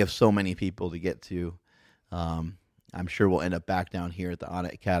people to get to. I'm sure we'll end up back down here at the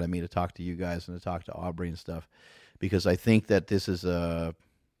Onnit Academy to talk to you guys and to talk to Aubrey and stuff, because I think that this is a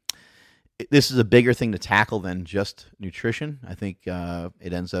bigger thing to tackle than just nutrition. I think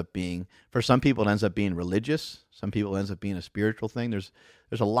it ends up being, for some people, it ends up being religious. Some people it ends up being a spiritual thing. There's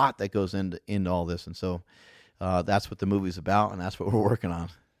a lot that goes into all this, and so that's what the movie's about, and that's what we're working on.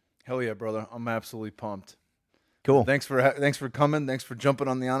 Hell yeah, brother! I'm absolutely pumped. Cool. Thanks for coming. Thanks for jumping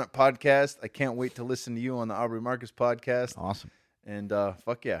on the Onnit podcast. I can't wait to listen to you on the Aubrey Marcus podcast. Awesome. And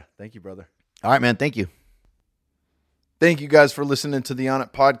fuck yeah, thank you, brother. All right, man. Thank you. Thank you guys for listening to the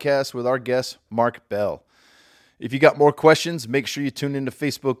Onnit podcast with our guest, Mark Bell. If you got more questions, make sure you tune into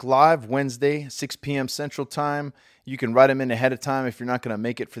Facebook Live Wednesday, 6 p.m. Central Time. You can write them in ahead of time if you're not going to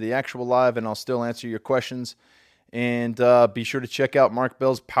make it for the actual live, and I'll still answer your questions. And be sure to check out Mark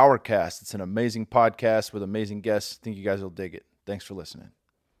Bell's Powercast. It's an amazing podcast with amazing guests. I think you guys will dig it. Thanks for listening.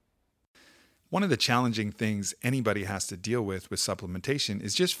 One of the challenging things anybody has to deal with supplementation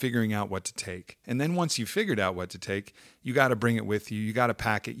is just figuring out what to take. And then once you've figured out what to take, you got to bring it with you. You got to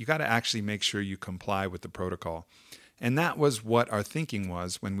pack it. You got to actually make sure you comply with the protocol. And that was what our thinking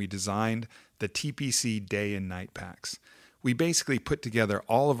was when we designed the TPC day and night packs. We basically put together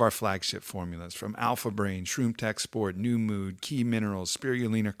all of our flagship formulas from Alpha Brain, Shroom Tech Sport, New Mood, Key Minerals,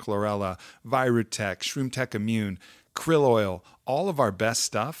 Spirulina Chlorella, Virutech, Shroom Tech Immune, krill oil, all of our best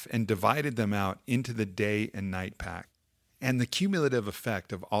stuff, and divided them out into the day and night pack. And the cumulative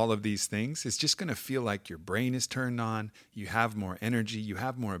effect of all of these things is just going to feel like your brain is turned on, you have more energy, you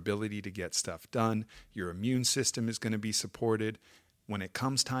have more ability to get stuff done, your immune system is going to be supported. When it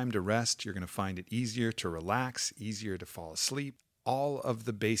comes time to rest, you're going to find it easier to relax, easier to fall asleep. All of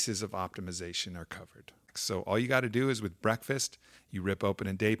the bases of optimization are covered. So all you got to do is with breakfast, you rip open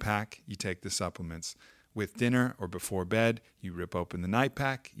a day pack, you take the supplements. With dinner or before bed, you rip open the night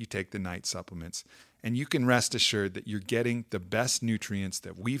pack, you take the night supplements, and you can rest assured that you're getting the best nutrients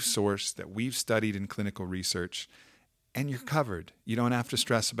that we've sourced, that we've studied in clinical research, and you're covered. You don't have to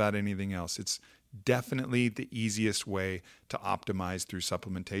stress about anything else. It's definitely the easiest way to optimize through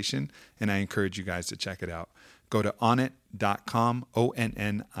supplementation, and I encourage you guys to check it out. Go to onnit.com,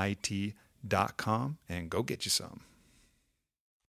 ONNIT.com, and go get you some.